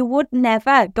but you would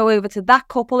never go over to that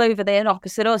couple over there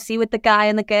opposite us, see with the guy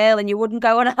and the girl, and you wouldn't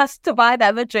go and ask to buy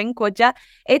them a drink, would you?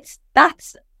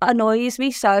 That annoys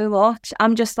me so much.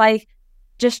 I'm just like,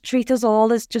 just treat us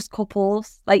all as just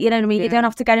couples. Like, you know what I mean? Yeah. You don't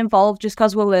have to get involved just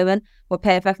because we're women. We're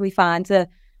perfectly fine to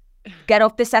get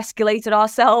up this escalator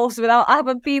ourselves without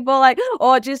having people like,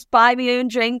 or just buy me own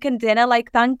drink and dinner,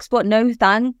 like, thanks but no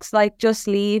thanks, like, just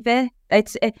leave it.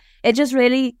 It just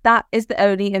really, that is the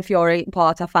only infuriating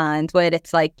part I find, where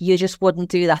it's like, you just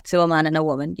wouldn't do that to a man and a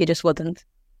woman. You just wouldn't.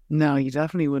 No, you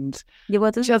definitely wouldn't. You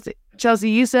wouldn't. Chelsea,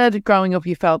 you said growing up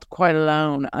you felt quite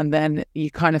alone, and then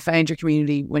you kind of found your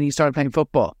community when you started playing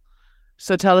football.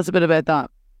 So tell us a bit about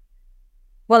that.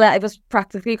 Well, it was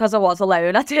practically because I was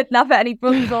alone. I didn't have any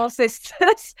brothers or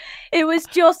sisters. It was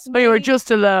just me. Oh, you were just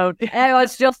alone. I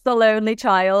was just a lonely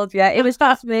child. Yeah, it was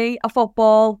just me, a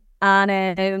football, and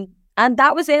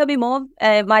that was it. My mum.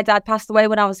 My dad passed away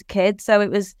when I was a kid, so it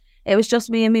was just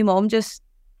me and my mum just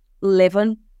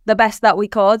living the best that we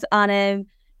could. And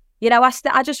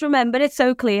I just remember it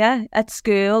so clear. At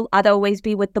school, I'd always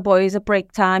be with the boys at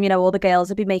break time. All the girls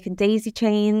would be making daisy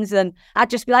chains, and I'd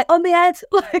just be like, on my head,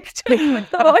 like, just with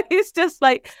the boys, just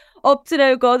like up to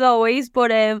no good always.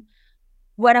 But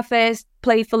when I first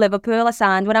played for Liverpool, I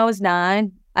signed when I was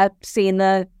 9. I'd seen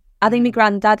I think my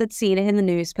granddad had seen it in the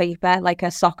newspaper, like a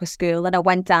soccer school, and I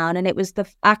went down, and it was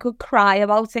I could cry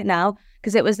about it now,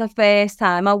 because it was the first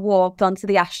time I walked onto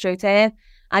the AstroTurf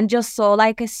and just saw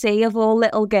like a sea of all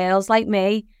little girls like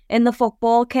me in the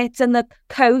football kits and the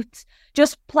coats,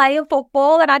 just playing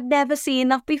football, and I'd never seen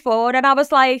that before. And I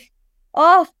was like,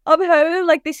 oh, I'm home,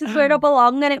 like, this is where I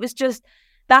belong. And it was just,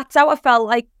 that's how I felt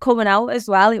like coming out as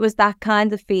well. It was that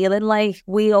kind of feeling like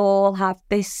we all have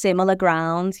this similar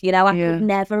ground. I could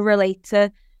never relate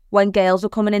to when girls were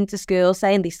coming into school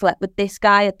saying they slept with this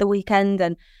guy at the weekend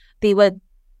and they were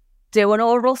doing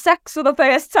oral sex for the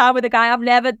first time with a guy I've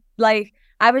never, like,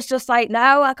 I was just like,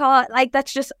 no, I can't, like,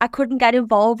 that's just, I couldn't get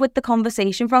involved with the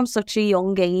conversation from such a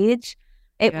young age.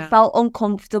 It felt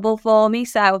uncomfortable for me.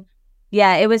 So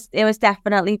yeah, it was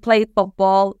definitely played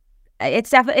football.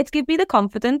 It's given me the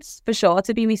confidence for sure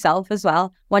to be myself as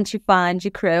well. Once you find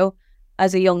your crew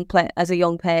as a young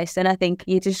person, I think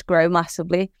you just grow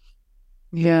massively.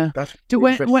 Yeah. That's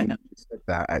interesting when you said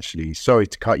that, actually. Sorry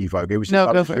to cut you, Vogue. It was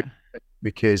go for it.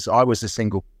 Because I was a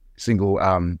single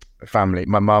family.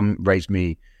 My mum raised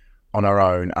me on her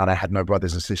own, and I had no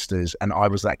brothers and sisters, and I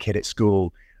was that kid at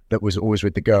school that was always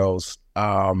with the girls,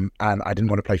 and I didn't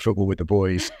want to play football with the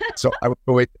boys. So I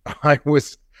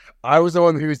was the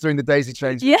one who was doing the daisy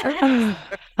chains. Yeah.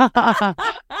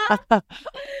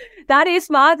 That is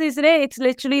mad, isn't it? It's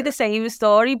literally the same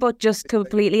story, but just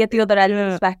completely at the other end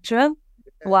of the spectrum.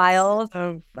 Wild.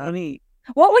 So funny.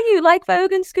 What were you like,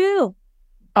 Vogue, in school?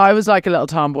 I was like a little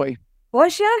tomboy.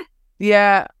 Was you?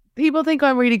 Yeah. People think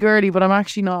I'm really girly, but I'm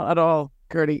actually not at all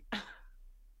girly.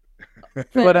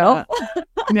 But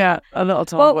yeah, a little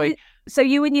tomboy. Well, so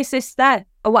you and your sister,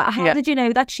 how did you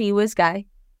know that she was gay?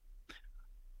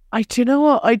 Do you know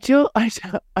what? I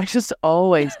just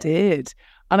always did.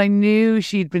 And I knew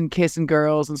she'd been kissing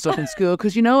girls and stuff in school,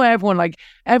 because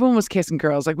everyone was kissing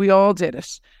girls. Like, we all did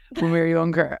it when we were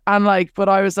younger. And like, but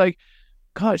I was like,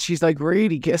 God, she's like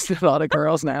really kissing a lot of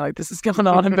girls now. Like, this is going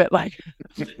on a bit, like,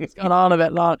 it's gone on a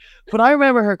bit long. But I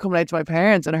remember her coming out to my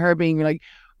parents and her being like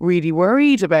really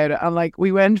worried about it. And like,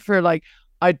 we went for like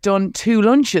I'd done 2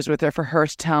 lunches with her for her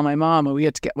to tell my mom, and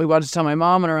we wanted to tell my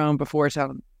mom on our own before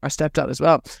telling our stepdad as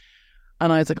well.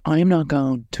 And I was like, I am not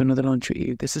going to another lunch with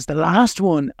you. This is the last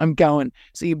one I'm going.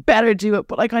 So you better do it.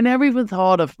 But like, I never even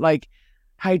thought of like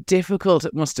how difficult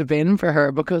it must have been for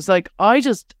her, because like, I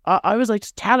was like,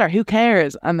 just tell her, who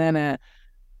cares? And then,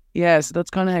 so that's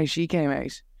kind of how she came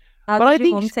out. How did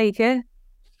your mum take it?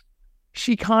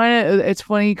 She kind of, it's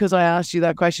funny because I asked you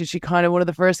that question. She kind of, one of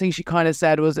the first things she kind of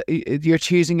said was, you're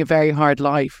choosing a very hard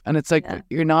life. And it's like,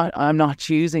 I'm not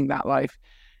choosing that life.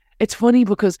 It's funny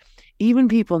because even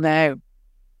people now,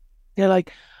 they're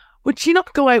like, would she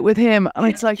not go out with him? And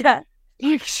it's like,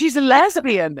 she's a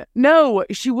lesbian. No,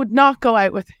 she would not go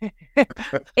out with him.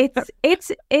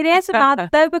 It is bad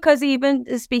though, because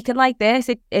even speaking like this,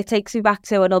 it takes me back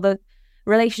to another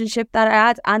relationship that I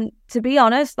had. And to be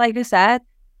honest, like I said,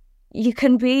 you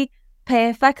can be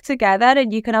perfect together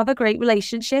and you can have a great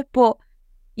relationship, but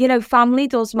you know, family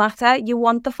does matter. You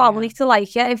want the family to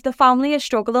like you. If the family is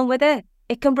struggling with it,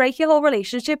 it can break your whole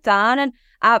relationship down. And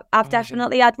I've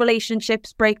definitely had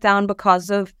relationships break down because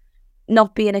of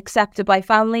not being accepted by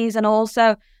families. And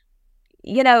also,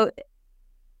 you know,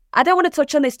 I don't want to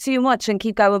touch on this too much and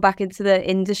keep going back into the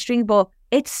industry, but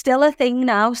it's still a thing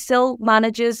now. Still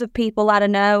managers of people that I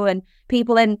know and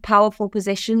people in powerful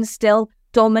positions still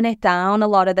dumbing it down a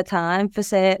lot of the time for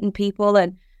certain people.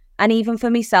 And even for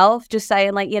myself, just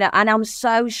saying like, you know, and I'm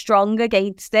so strong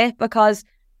against it because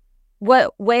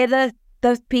we're the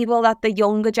people that the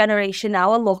younger generation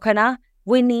now are looking at.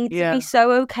 We need to be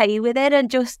so okay with it. And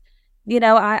just, you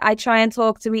know, I try and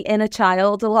talk to me inner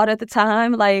child a lot of the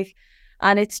time, like,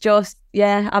 and it's just,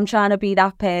 I'm trying to be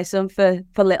that person for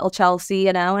little Chelcee,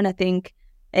 you know, and I think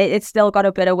it's still got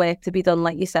a bit of work to be done,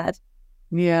 like you said.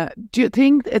 Yeah. Do you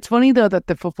think it's funny though that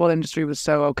the football industry was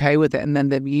so okay with it, and then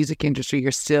the music industry,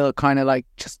 you're still kind of like,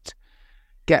 just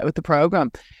get with the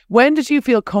program? When did you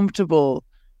feel comfortable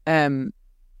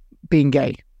being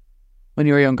gay? When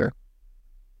you were younger?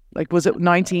 Like, was it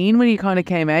 19 when you kind of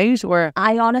came out? Or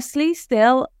I honestly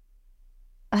still,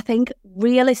 I think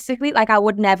realistically, like I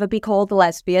would never be called a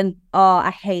lesbian. Oh,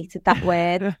 I hated that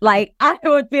word. Like I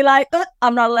would be like,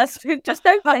 I'm not a lesbian. Just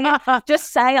don't say it.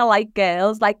 Just say I like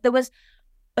girls. Like there was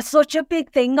such a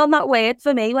big thing on that word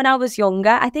for me when I was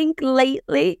younger. I think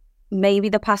lately, maybe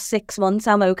the past 6 months,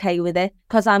 I'm okay with it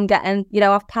because I'm getting, you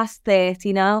know, I've passed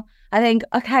 30 now. I think,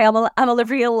 okay, I'm a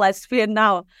real lesbian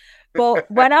now.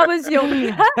 But when I was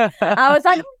younger, I was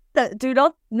like,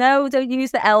 don't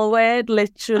use the L word,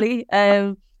 literally.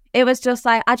 It was just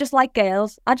like, I just like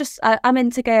girls. I'm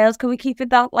into girls. Can we keep it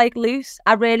that like loose?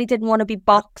 I really didn't want to be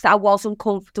boxed. I wasn't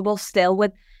comfortable still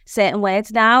with certain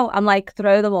words. Now I'm like,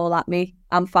 throw them all at me.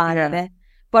 I'm fine with it.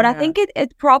 But I think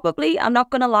it probably, I'm not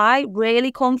going to lie,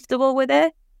 really comfortable with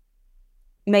it.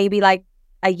 Maybe like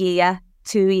a year,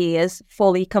 2 years,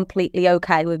 fully, completely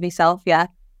okay with myself. Yeah.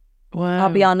 Wow. I'll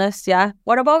be honest. Yeah.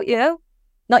 What about you?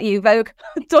 Not you, Vogue.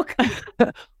 Duncan.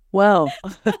 Well,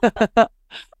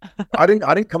 I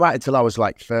didn't come out until I was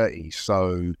like 30.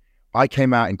 So I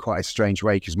came out in quite a strange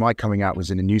way because my coming out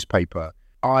was in a newspaper.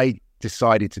 I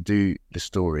decided to do the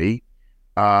story.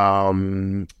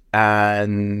 And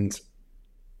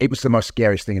it was the most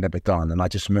scariest thing I'd ever done. And I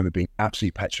just remember being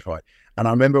absolutely petrified. And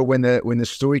I remember when the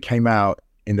story came out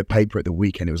in the paper at the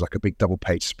weekend, it was like a big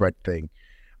double-page spread thing.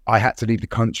 I had to leave the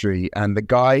country, and the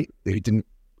guy who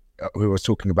I was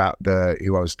talking about,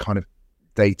 who I was kind of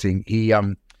dating, he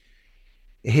was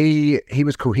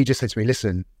cool. He just said to me,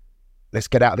 "Listen, let's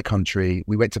get out of the country."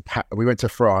 We went to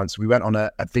France. We went on a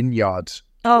vineyard.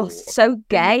 Oh, so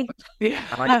gay!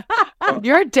 Yeah.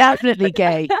 You're definitely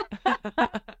gay.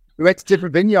 We went to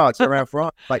different vineyards around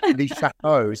France, like these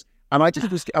chateaus, and I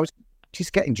was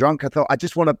just getting drunk. I thought, I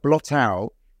just want to blot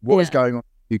out what is going on in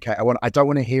the UK. I don't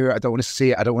want to hear it. I don't want to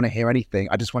see it. I don't want to hear anything.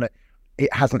 I just want to.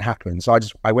 It hasn't happened. So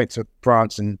I went to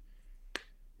France and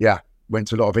went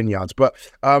to a lot of vineyards. But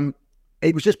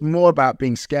it was just more about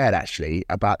being scared, actually,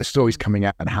 about the stories coming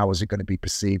out and how was it going to be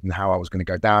perceived and how I was going to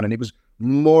go down. And it was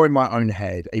more in my own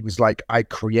head. It was like I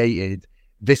created,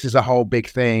 this is a whole big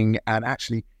thing. And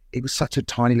actually, it was such a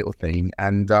tiny little thing.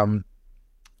 And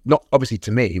not obviously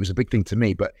to me, it was a big thing to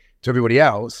me, but to everybody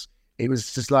else, it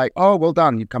was just like, oh, well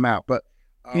done, you've come out. But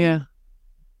yeah.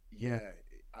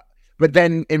 But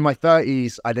then in my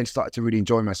 30s, I then started to really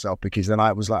enjoy myself because then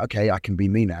I was like, okay, I can be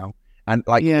me now. And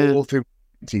like all through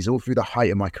the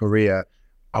height of my career,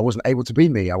 I wasn't able to be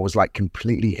me. I was like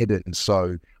completely hidden.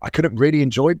 So I couldn't really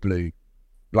enjoy Blue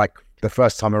like the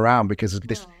first time around because of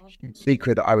this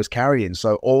secret that I was carrying.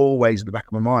 So always in the back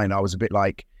of my mind, I was a bit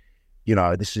like, you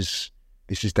know, this is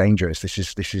dangerous. This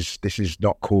is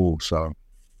not cool. So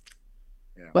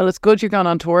Well, it's good you're going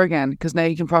on tour again because now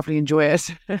you can properly enjoy it.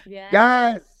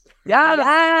 Yes.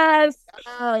 Yes.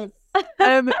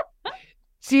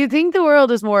 Do you think the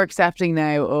world is more accepting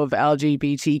now of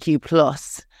LGBTQ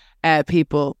plus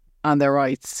people and their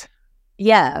rights?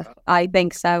 Yeah, I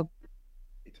think so.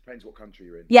 It depends what country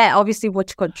you're in. Yeah, obviously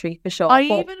which country for sure. I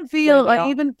even feel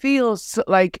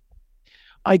like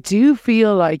I do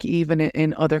feel like even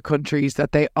in other countries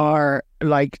that they are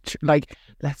like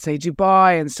let's say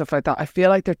Dubai and stuff like that. I feel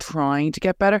like they're trying to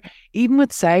get better. Even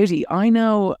with Saudi, I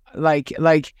know like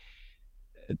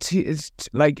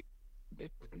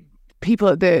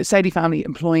people, the Saudi family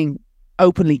employing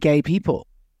openly gay people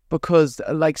because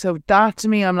so that to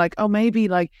me, I'm like, oh, maybe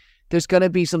like there's going to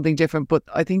be something different, but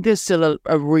I think there's still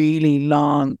a really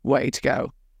long way to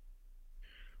go.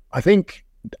 I think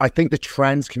the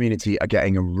trans community are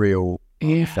getting a real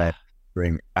fair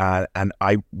ring, and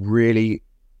I really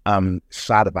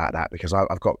sad about that because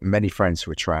I've got many friends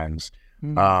who are trans,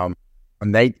 and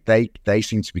they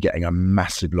seem to be getting a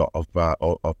massive lot of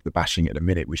the bashing at the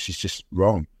minute, which is just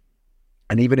wrong.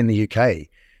 And even in the UK,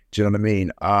 do you know what I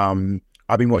mean?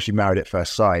 I've been watching Married at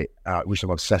First Sight, which I'm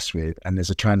obsessed with, and there's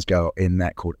a trans girl in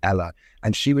there called Ella,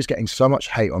 and she was getting so much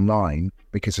hate online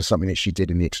because of something that she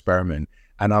did in the experiment.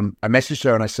 And I messaged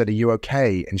her and I said, "Are you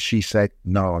okay?" And she said,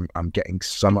 "No, I'm getting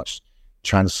so much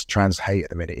trans hate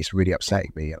at the minute. It's really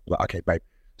upsetting me." I'm like, okay, babe,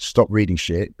 stop reading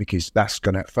shit because that's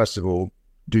gonna, first of all,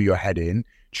 do your head in.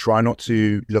 Try not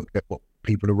to look at what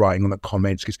people are writing on the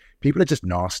comments because people are just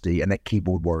nasty and they're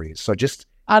keyboard warriors. So just.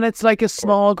 And it's like a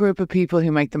small group of people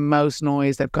who make the most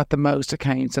noise. They've got the most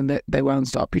accounts and they won't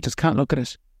stop. You just can't look at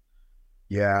it.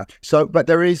 Yeah. So, but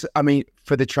there is, I mean,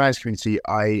 for the trans community,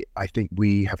 I think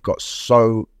we've got such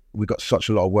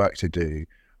a lot of work to do.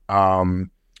 And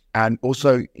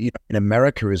also, in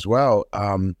America as well,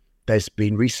 there's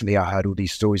been recently, I heard all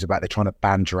these stories about they're trying to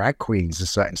ban drag queens in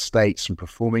certain states from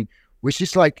performing, which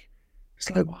is like,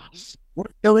 what's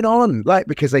going on? Like,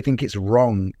 because they think it's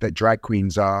wrong that drag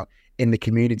queens are in the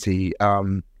community,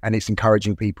 and it's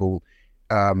encouraging people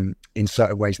in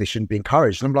certain ways they shouldn't be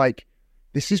encouraged. And I'm like,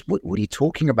 this is what are you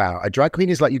talking about? A drag queen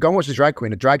is like, you go and watch a drag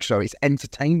queen, a drag show, it's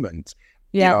entertainment.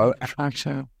 Yeah, drag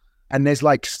show. And there's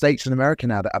like states in America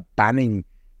now that are banning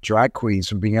drag queens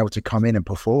from being able to come in and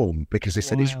perform because they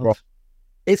said it's wrong.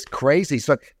 It's crazy.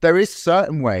 So there is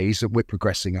certain ways that we're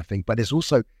progressing, I think, but there's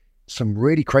also some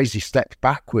really crazy steps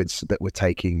backwards that we're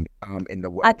taking in the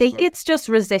world. I think it's just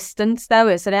resistance though,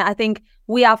 isn't it? I think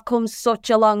we have come such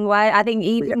a long way. I think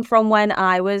even from when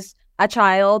I was a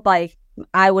child, like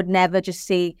I would never just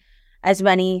see as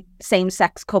many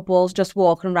same-sex couples just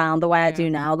walking around the way I do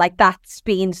now. Like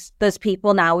there's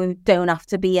people now who don't have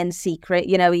to be in secret,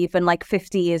 even like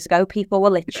 50 years ago, people were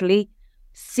literally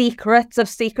secrets of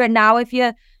secret. Now, if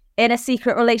you're in a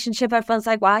secret relationship, everyone's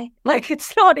like, why? Like,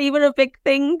 it's not even a big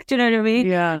thing. Do you know what I mean?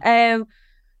 Yeah.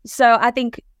 So I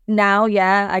think now,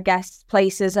 I guess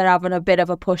places are having a bit of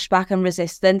a pushback and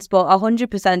resistance, but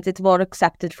 100% it's more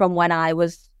accepted from when I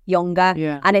was younger.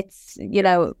 Yeah. And it's,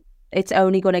 it's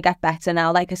only going to get better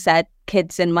now. Like I said,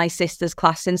 kids in my sister's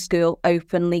class in school,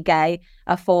 openly gay,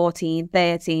 are 14,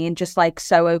 13, just like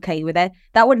so okay with it.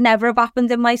 That would never have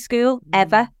happened in my school,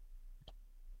 ever.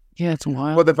 Yeah, it's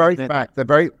wild. Well, the very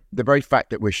fact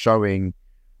that we're showing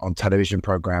on television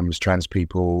programs trans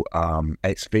people,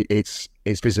 it's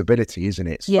visibility, isn't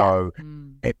it? Yeah. So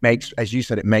it makes, as you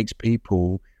said, it makes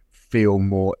people feel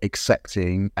more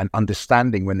accepting and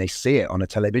understanding when they see it on a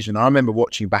television. I remember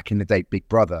watching back in the day Big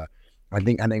Brother. I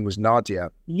think her name was Nadia.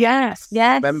 Yes.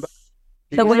 Remember?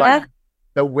 The winner. Like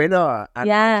the winner.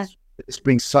 And it's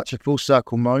been such a full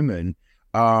circle moment.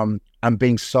 And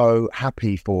being so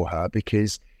happy for her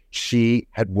because she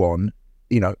had won,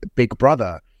 Big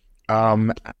Brother.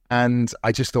 And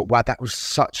I just thought, wow,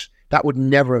 that would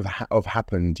never have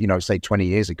happened, say 20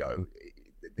 years ago.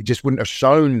 It just wouldn't have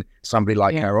shown somebody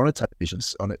like her on a television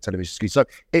screen. So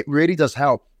it really does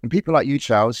help. And people like you,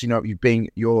 Charles, you being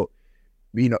your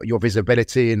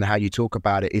visibility and how you talk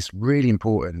about it is really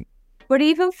important. But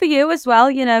even for you as well,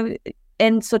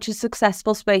 in such a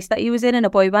successful space that you was in a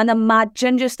boy band,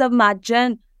 imagine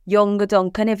younger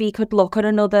Duncan if he could look at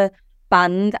another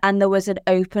band and there was an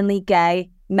openly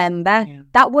gay member.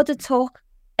 That would have took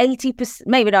 80%,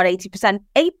 maybe not 80%,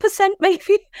 8%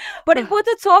 maybe, but it would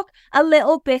have took a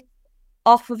little bit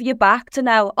off of your back to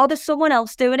know, there's someone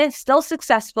else doing it, still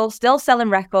successful, still selling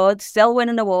records, still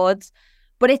winning awards.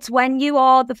 But it's when you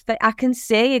are I can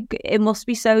see it must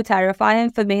be so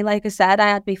terrifying for me. Like I said, I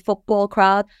had my football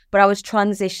crowd, but I was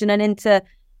transitioning into,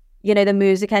 the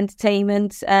music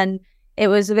entertainment, and it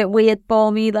was a bit weird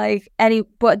for me.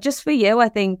 But just for you, I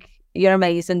think you're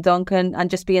amazing, Duncan, and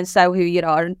just being so who you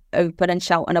are and open and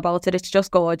shouting about it. It's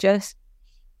just gorgeous.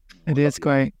 It is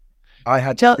great. I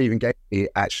had Stephen Gately,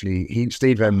 actually.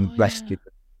 Stephen, bless you.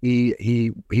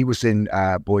 He was in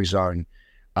Boyzone,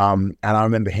 and I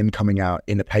remember him coming out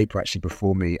in the paper actually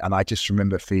before me, and I just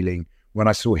remember feeling, when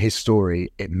I saw his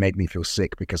story, it made me feel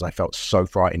sick because I felt so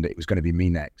frightened that it was going to be me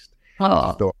next.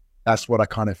 I thought that's what I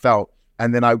kind of felt.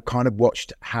 And then I kind of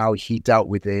watched how he dealt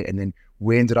with it, and then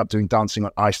we ended up doing Dancing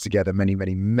on Ice together many,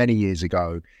 many, many years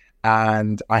ago,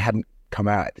 and I hadn't come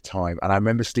out at the time. And I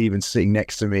remember Stephen sitting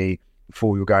next to me before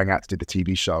we were going out to do the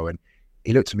TV show, and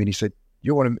he looked at me and he said,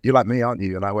 you're like me, aren't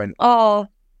you? And I went, oh.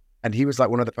 And he was like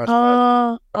one of the first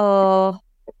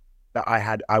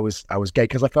that I was gay,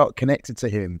 because I felt connected to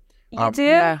him. You do?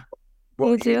 Yeah.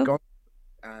 You do.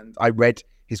 And I read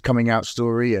his coming out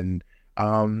story, and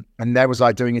there was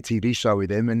I doing a TV show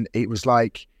with him, and it was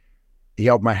like he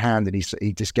held my hand and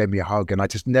he just gave me a hug, and I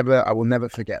will never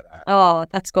forget that. Oh,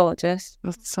 that's gorgeous.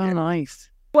 That's so nice.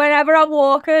 Whenever I'm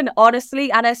walking, honestly,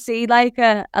 and I see like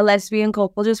a lesbian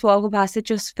couple just walking past, it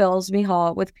just fills me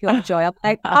heart with pure joy. I'm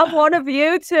like, I'm one of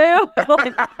you too.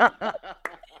 I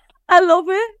love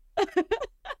it.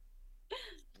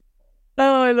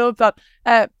 Oh, I love that.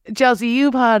 Chelcee,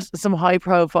 you've had some high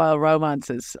profile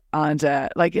romances, and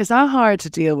is that hard to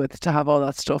deal with, to have all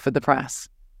that stuff in the press?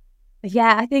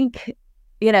 Yeah, I think,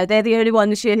 they're the only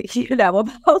ones you know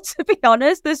about, to be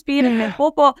honest. There's been a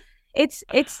couple, but it's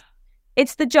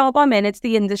the job I'm in, it's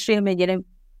the industry I'm in,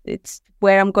 it's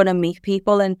where I'm going to meet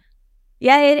people. And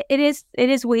yeah, it is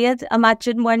weird.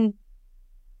 Imagine when,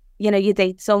 you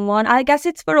date someone. I guess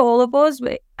it's for all of us,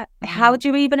 but how do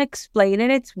you even explain it?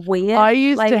 It's weird. I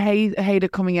used to hate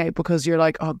it coming out, because you're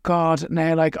like, oh God,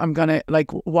 now I'm gonna,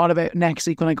 what about next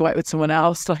week when I go out with someone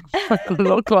else? What I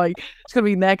look like? It's gonna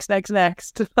be next.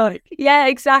 Yeah,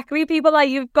 exactly. People like,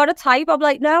 you've got a type. I'm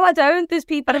like, no, I don't. There's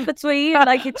people in between.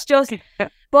 It's just,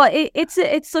 but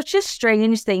it's such a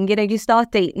strange thing. You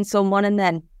start dating someone, and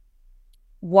then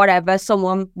whatever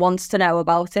someone wants to know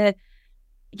about it.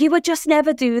 You would just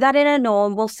never do that in a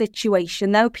normal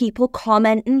situation, though. People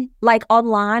commenting,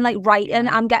 online, writing.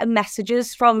 I'm getting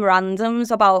messages from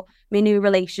randoms about my new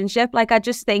relationship. I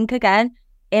just think, again,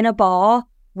 in a bar,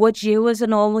 would you, as a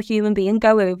normal human being,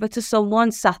 go over to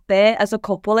someone sat there as a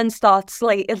couple and start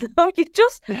slating them?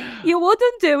 You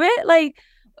wouldn't do it.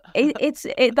 It's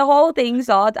the whole thing's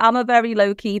odd. I'm a very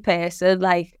low-key person.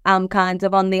 I'm kind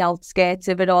of on the outskirts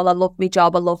of it all. I love my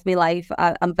job. I love my life.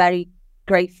 I'm very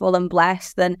grateful and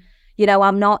blessed, and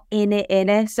I'm not in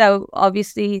it. So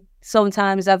obviously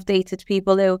sometimes I've dated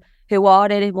people who are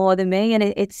in it more than me, and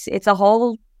it's a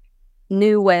whole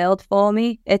new world for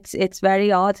me. It's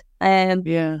very odd.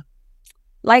 Yeah,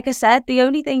 like I said, the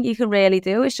only thing you can really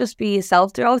do is just be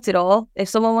yourself throughout it all. If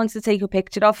someone wants to take a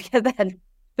picture of you, then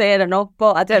fair enough,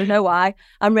 but I don't know why.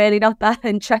 I'm really not that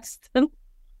interested.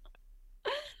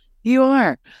 You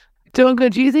are.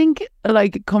 Duncan, do you think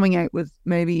coming out with,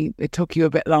 maybe it took you a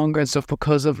bit longer and stuff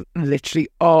because of literally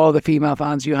all the female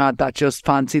fans you had that just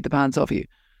fancied the pants off you?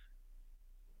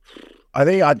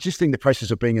 I just think the process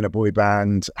of being in a boy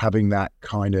band, having that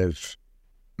kind of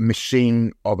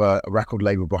machine of a record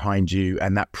label behind you,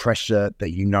 and that pressure that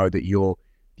that your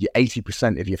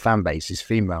 80% of your fan base is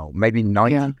female, maybe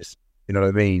 90%. Yeah. You know what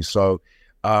I mean? So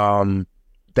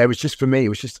there was just, for me, it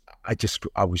was just,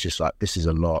 I was just like, this is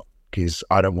a lot. Because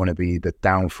I don't want to be the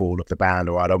downfall of the band,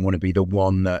 or I don't want to be the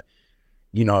one that,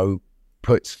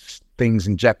 puts things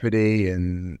in jeopardy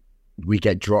and we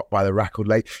get dropped by the record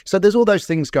label. So there's all those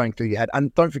things going through your head.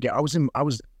 And don't forget, I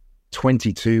was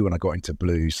 22 when I got into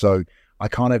blues. So I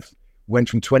kind of went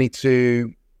from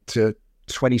 22 to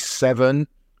 27,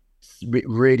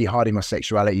 really hiding my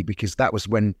sexuality, because that was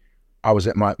when I was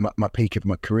at my peak of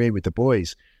my career with the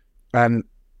boys. And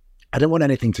I didn't want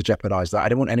anything to jeopardize that. I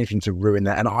didn't want anything to ruin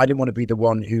that. And I didn't want to be the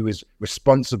one who was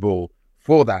responsible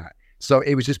for that. So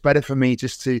it was just better for me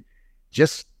just to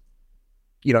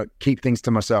keep things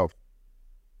to myself.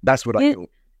 That's what I thought.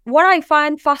 What I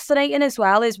find fascinating as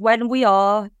well is when we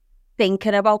are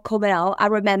thinking about coming out, I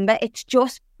remember it's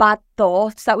just bad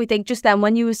thoughts that we think. Just then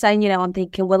when you were saying, I'm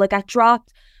thinking, will I get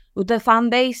dropped with the fan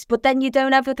base? But then you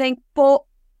don't ever think, but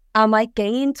I might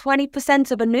gain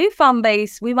 20% of a new fan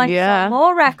base. We might sell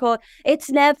more record. It's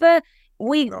never,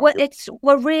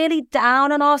 we're really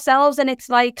down on ourselves. And it's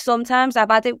sometimes I've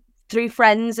had it through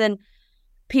friends and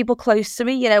people close to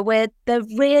me, where they're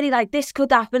really like, this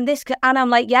could happen, and I'm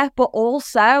like, yeah, but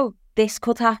also this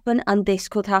could happen and this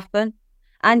could happen.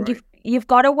 And you've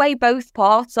got to weigh both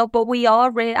parts up. But we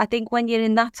are I think when you're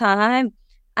in that time,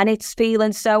 and it's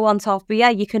feeling so on top of you,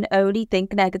 you can only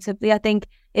think negatively. I think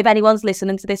if anyone's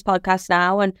listening to this podcast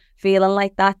now and feeling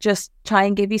like that, just try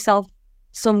and give yourself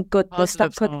some goodness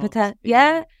that could protect.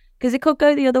 Yeah, because it could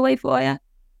go the other way for you.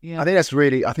 Yeah, I think that's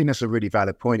a really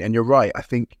valid point, and you're right. I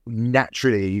think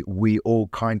naturally we all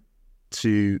kind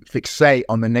to fixate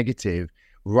on the negative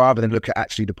rather than look at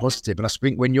actually the positive. And I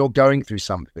think when you're going through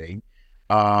something,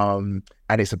 and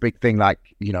it's a big thing like,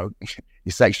 you know,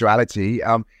 your sexuality,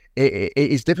 it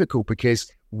is difficult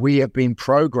because we have been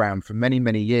programmed for many,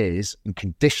 many years and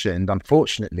conditioned,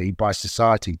 unfortunately, by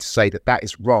society to say that that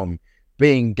is wrong.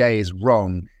 Being gay is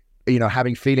wrong. You know,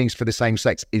 having feelings for the same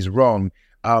sex is wrong.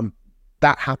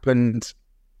 That happened.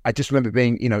 I just remember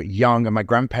being, you know, young, and my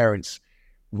grandparents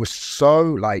were so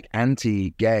like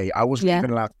anti-gay. I wasn't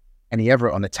even allowed any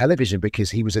Everett on the television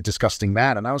because he was a disgusting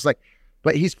man. And I was like,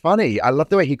 but he's funny. I love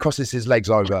the way he crosses his legs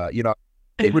over, you know,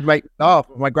 it would make me laugh.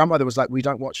 My grandmother was like, we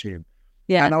don't watch him.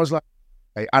 Yeah. And I was like,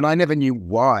 okay. And I never knew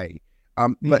why.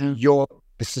 But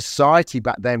the society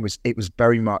back then was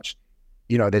very much,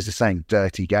 you know, there's a saying,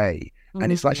 dirty gay.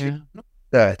 And it's like, I'm not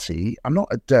dirty. I'm not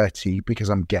a dirty because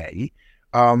I'm gay.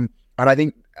 And I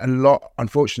think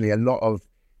unfortunately, a lot of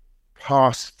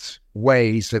past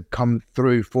ways have come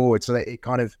forward so that it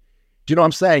kind of, do you know what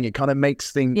I'm saying? It kind of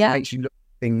makes makes you look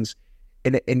at things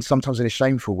in sometimes in a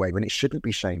shameful way when it shouldn't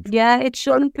be shameful. Yeah, it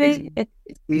shouldn't be. It's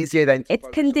easier than it's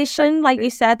conditioned, like you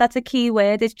said. That's a key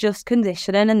word. It's just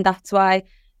conditioning, and that's why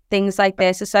things like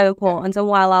this are so important. And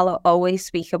while I'll always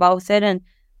speak about it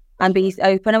and be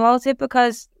open about it,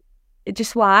 because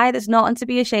just why there's nothing to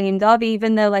be ashamed of,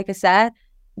 even though, like I said,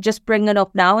 just bringing it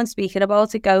up now and speaking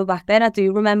about it, go back then. I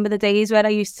do remember the days where I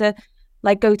used to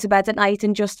like go to bed at night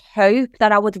and just hope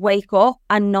that I would wake up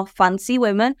and not fancy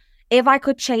women. If I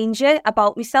could change it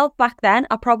about myself back then,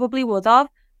 I probably would have.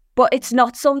 But it's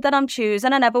not something I'm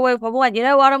choosing. I never woke up and went, you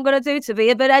know what I'm going to do to be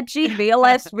a bit edgy, be a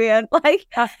lesbian. Like,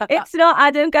 it's not,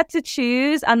 I don't get to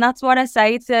choose. And that's what I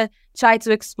say to try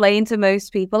to explain to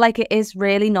most people. Like, it is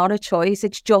really not a choice.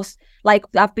 It's just like,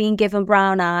 I've been given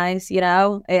brown eyes, you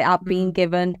know, I've been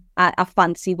given a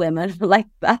fancy women. Like,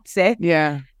 that's it.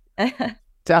 Yeah.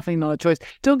 Definitely not a choice.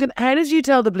 Duncan, how did you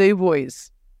tell the Blue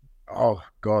Boys? Oh,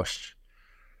 gosh.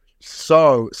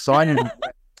 So, Simon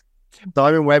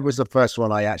Webb was the first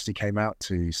one I actually came out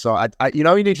to. So, I you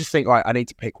know, you need to think, right, I need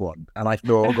to pick one. And I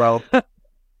thought, well,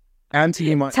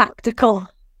 Anthony might... Tactical.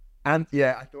 And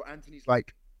yeah, I thought Anthony's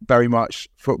like very much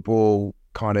football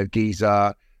kind of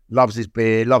geezer, loves his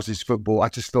beer, loves his football. I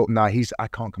just thought, no, I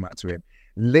can't come out to him.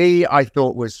 Lee, I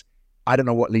thought was... I don't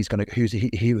know what Lee's going to,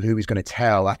 who he's going to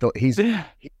tell. I thought he's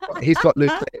got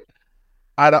loose.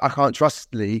 I can't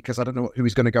trust Lee because I don't know who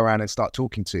he's going to go around and start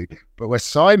talking to. But where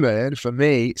Simon, for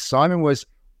me, Simon was,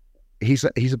 he's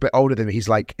a bit older than me. He's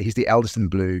the eldest in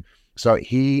Blue. So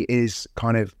he is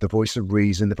kind of the voice of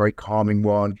reason, the very calming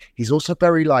one. He's also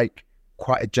very like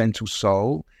quite a gentle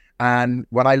soul. And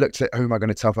when I looked at who am I going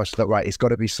to tell, I thought, right, it's got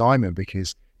to be Simon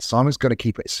because Simon's going to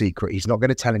keep it secret. He's not going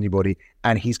to tell anybody.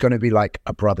 And he's going to be like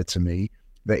a brother to me,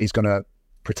 that he's going to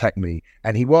protect me.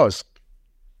 And he was.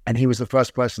 And he was the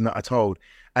first person that I told.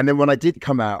 And then when I did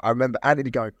come out, I remember Anthony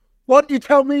going, what did you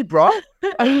tell me, bro?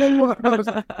 And then what? I was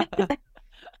like, yeah.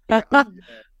 That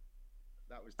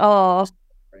was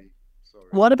Sorry.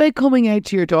 What about coming out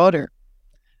to your daughter?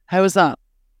 How was that?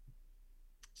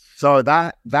 So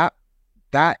that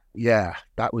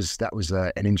was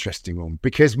an interesting one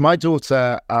because my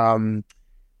daughter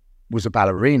was a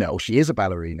ballerina, or she is a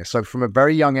ballerina. So from a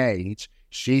very young age,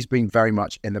 she's been very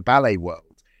much in the ballet world.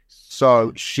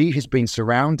 So she has been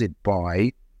surrounded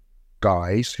by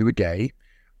guys who were gay,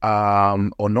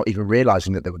 or not even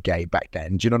realizing that they were gay back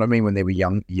then. Do you know what I mean? When they were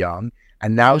young.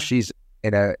 And now she's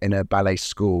in a ballet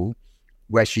school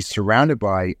where she's surrounded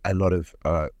by a lot of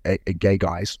gay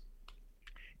guys.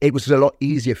 It was a lot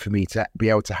easier for me to be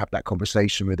able to have that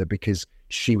conversation with her because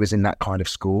she was in that kind of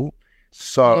school.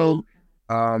 So,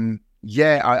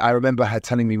 I remember her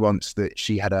telling me once that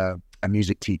she had a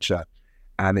music teacher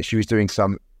and that she was doing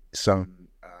some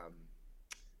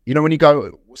you know, when you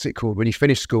go, what's it called? When you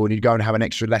finish school and you go and have an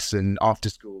extra lesson after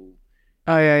school.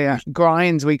 Oh, yeah.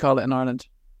 Grinds, we call it in Ireland.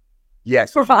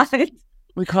 Yes. Right.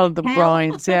 We call them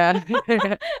grinds, yeah.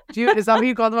 Is that what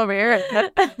you call them over here?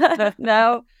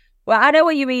 No. Well, I know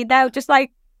what you mean now, just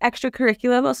like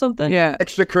extracurriculum or something. Yeah.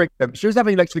 Extracurriculum. She was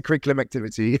having an extracurriculum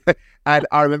activity. And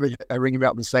I remember her ringing me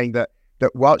up and saying that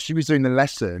while she was doing the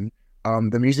lesson,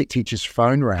 the music teacher's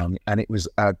phone rang and it was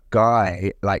a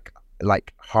guy like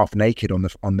half naked on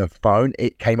the phone.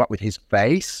 It came up with his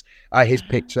face, his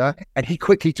picture, and he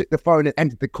quickly took the phone and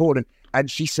ended the call. And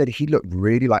she said he looked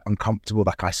really like uncomfortable,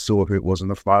 like I saw who it was on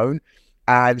the phone.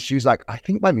 And she was like, I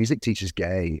think my music teacher's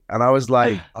gay. And I was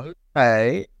like,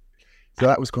 okay. So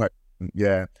that was quite,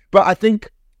 yeah. But I think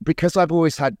because I've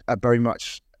always had a very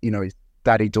much,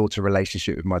 daddy-daughter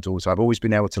relationship with my daughter, I've always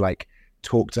been able to like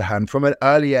talk to her. And from an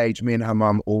early age, me and her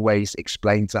mum always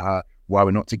explained to her why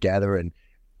we're not together.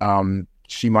 And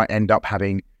she might end up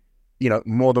having,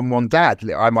 more than one dad.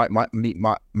 I might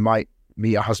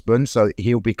meet a husband, so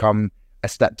he'll become a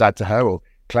stepdad to her, or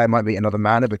Claire might meet another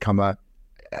man and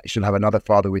she'll have another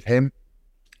father with him.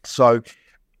 So,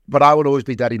 but I will always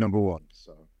be daddy number one.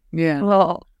 So Yeah.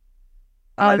 Well,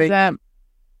 I think,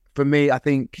 for me, I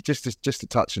think just to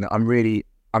touch on it, I'm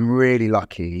really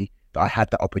lucky that I had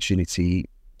that opportunity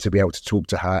to be able to talk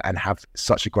to her and have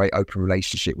such a great open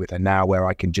relationship with her now, where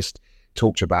I can just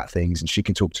talk to her about things and she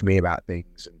can talk to me about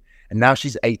things. And now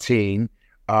she's 18.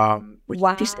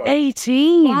 wow. She's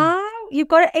 18. Wow. You've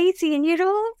got an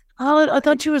 18-year-old? Oh, I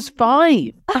thought she was 5.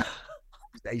 She's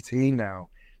 18 now.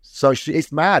 So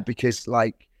it's mad because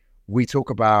like we talk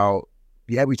about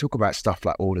stuff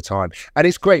like all the time. And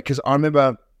it's great because I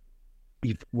remember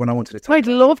when I wanted to I'd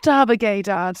love to have a gay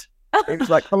dad. it was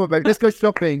like, come on, babe, let's go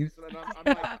shopping.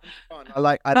 And I'm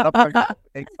like, I love going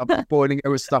shopping. I'm spoiling it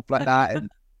with stuff like that. And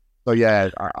so yeah,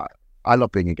 I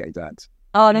love being a gay dad.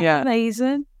 Oh, that's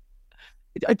amazing.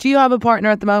 Do you have a partner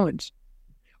at the moment?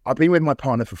 I've been with my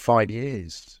partner for 5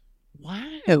 years.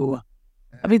 Wow.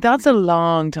 I mean, that's a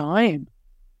long time.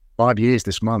 5 years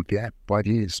this month, yeah, 5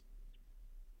 years.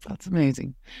 That's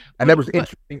amazing. And that was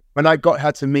interesting. When I got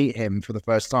her to meet him for the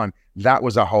first time, that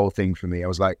was a whole thing for me. I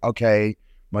was like, okay,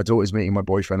 my daughter's meeting my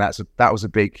boyfriend. That was a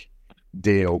big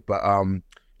deal. But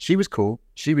she was cool.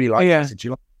 She really liked him. She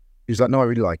was like, no, I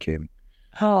really like him.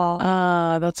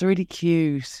 Oh, that's really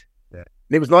cute. Yeah.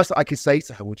 And it was nice that I could say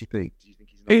to her, what do you think? Do you think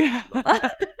he's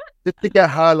nice? Just to get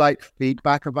her like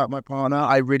feedback about my partner.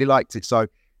 I really liked it. So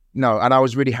no, and I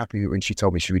was really happy when she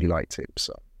told me she really liked him.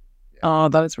 So yeah. Oh,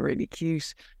 that is really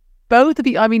cute. Both of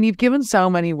you, I mean, you've given so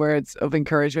many words of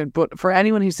encouragement, but for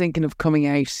anyone who's thinking of coming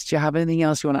out, do you have anything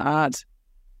else you want to add?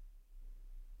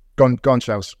 Go on,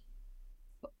 Chelsea.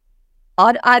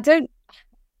 I don't.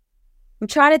 I'm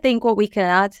trying to think what we can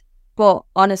add, but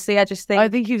honestly, I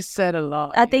think you've said a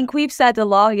lot. I think we've said a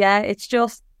lot. Yeah, it's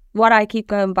just what I keep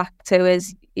going back to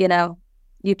is,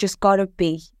 you've just got to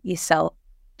be yourself.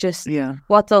 Just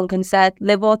what Duncan said,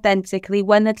 live authentically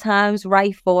when the time's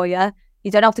right for you. You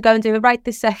don't have to go and do it right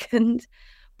this second,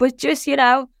 but just,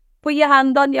 put your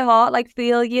hand on your heart,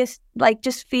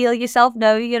 just feel yourself,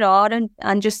 know who you are,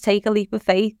 and just take a leap of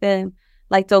faith. And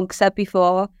like Duncan said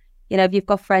before, if you've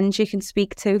got friends you can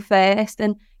speak to first,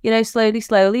 and,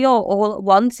 slowly or all at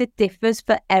once, it differs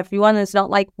for everyone. There's not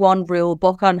like one rule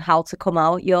book on how to come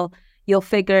out. You'll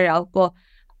figure it out, but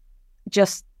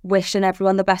just wishing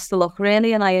everyone the best of luck,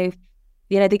 really. And I hope,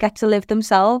 they get to live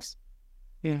themselves.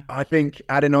 Yeah. I think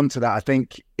adding on to that, I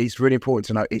think it's really important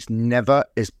to know it's never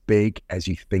as big as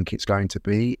you think it's going to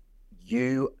be.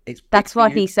 That's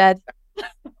what he said.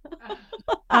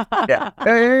 Yeah.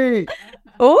 Hey.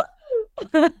 Oh.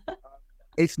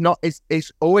 It's not.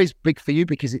 It's always big for you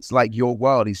because it's like your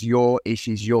world, it's your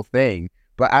issues, your thing.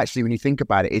 But actually, when you think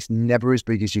about it, it's never as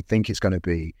big as you think it's going to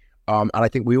be. And I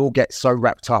think we all get so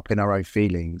wrapped up in our own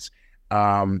feelings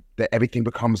that everything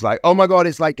becomes like, oh my God,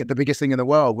 it's like the biggest thing in the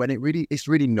world, when it's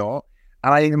really not.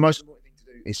 And I think the most important thing to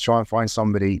do is try and find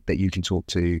somebody that you can talk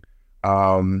to.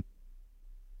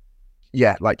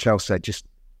 Like Chelsea said, just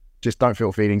don't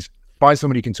feel feelings. Find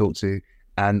somebody you can talk to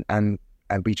and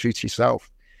be true to yourself.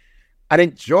 And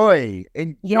enjoy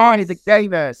the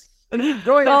gayness.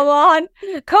 Enjoy Go on,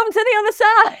 come to the other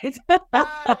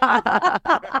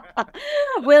side.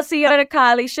 We'll see you at a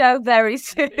Kylie show very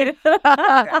soon.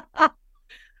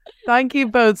 Thank you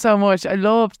both so much. I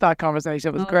loved that conversation.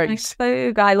 It was great. Thanks,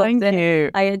 Boog. I loved it.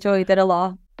 You. I enjoyed it a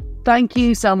lot. Thank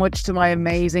you so much to my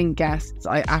amazing guests.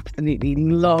 I absolutely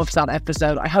loved that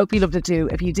episode. I hope you loved it too.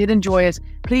 If you did enjoy it,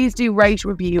 please do rate,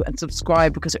 review and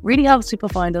subscribe because it really helps people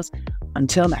find us.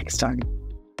 Until next time.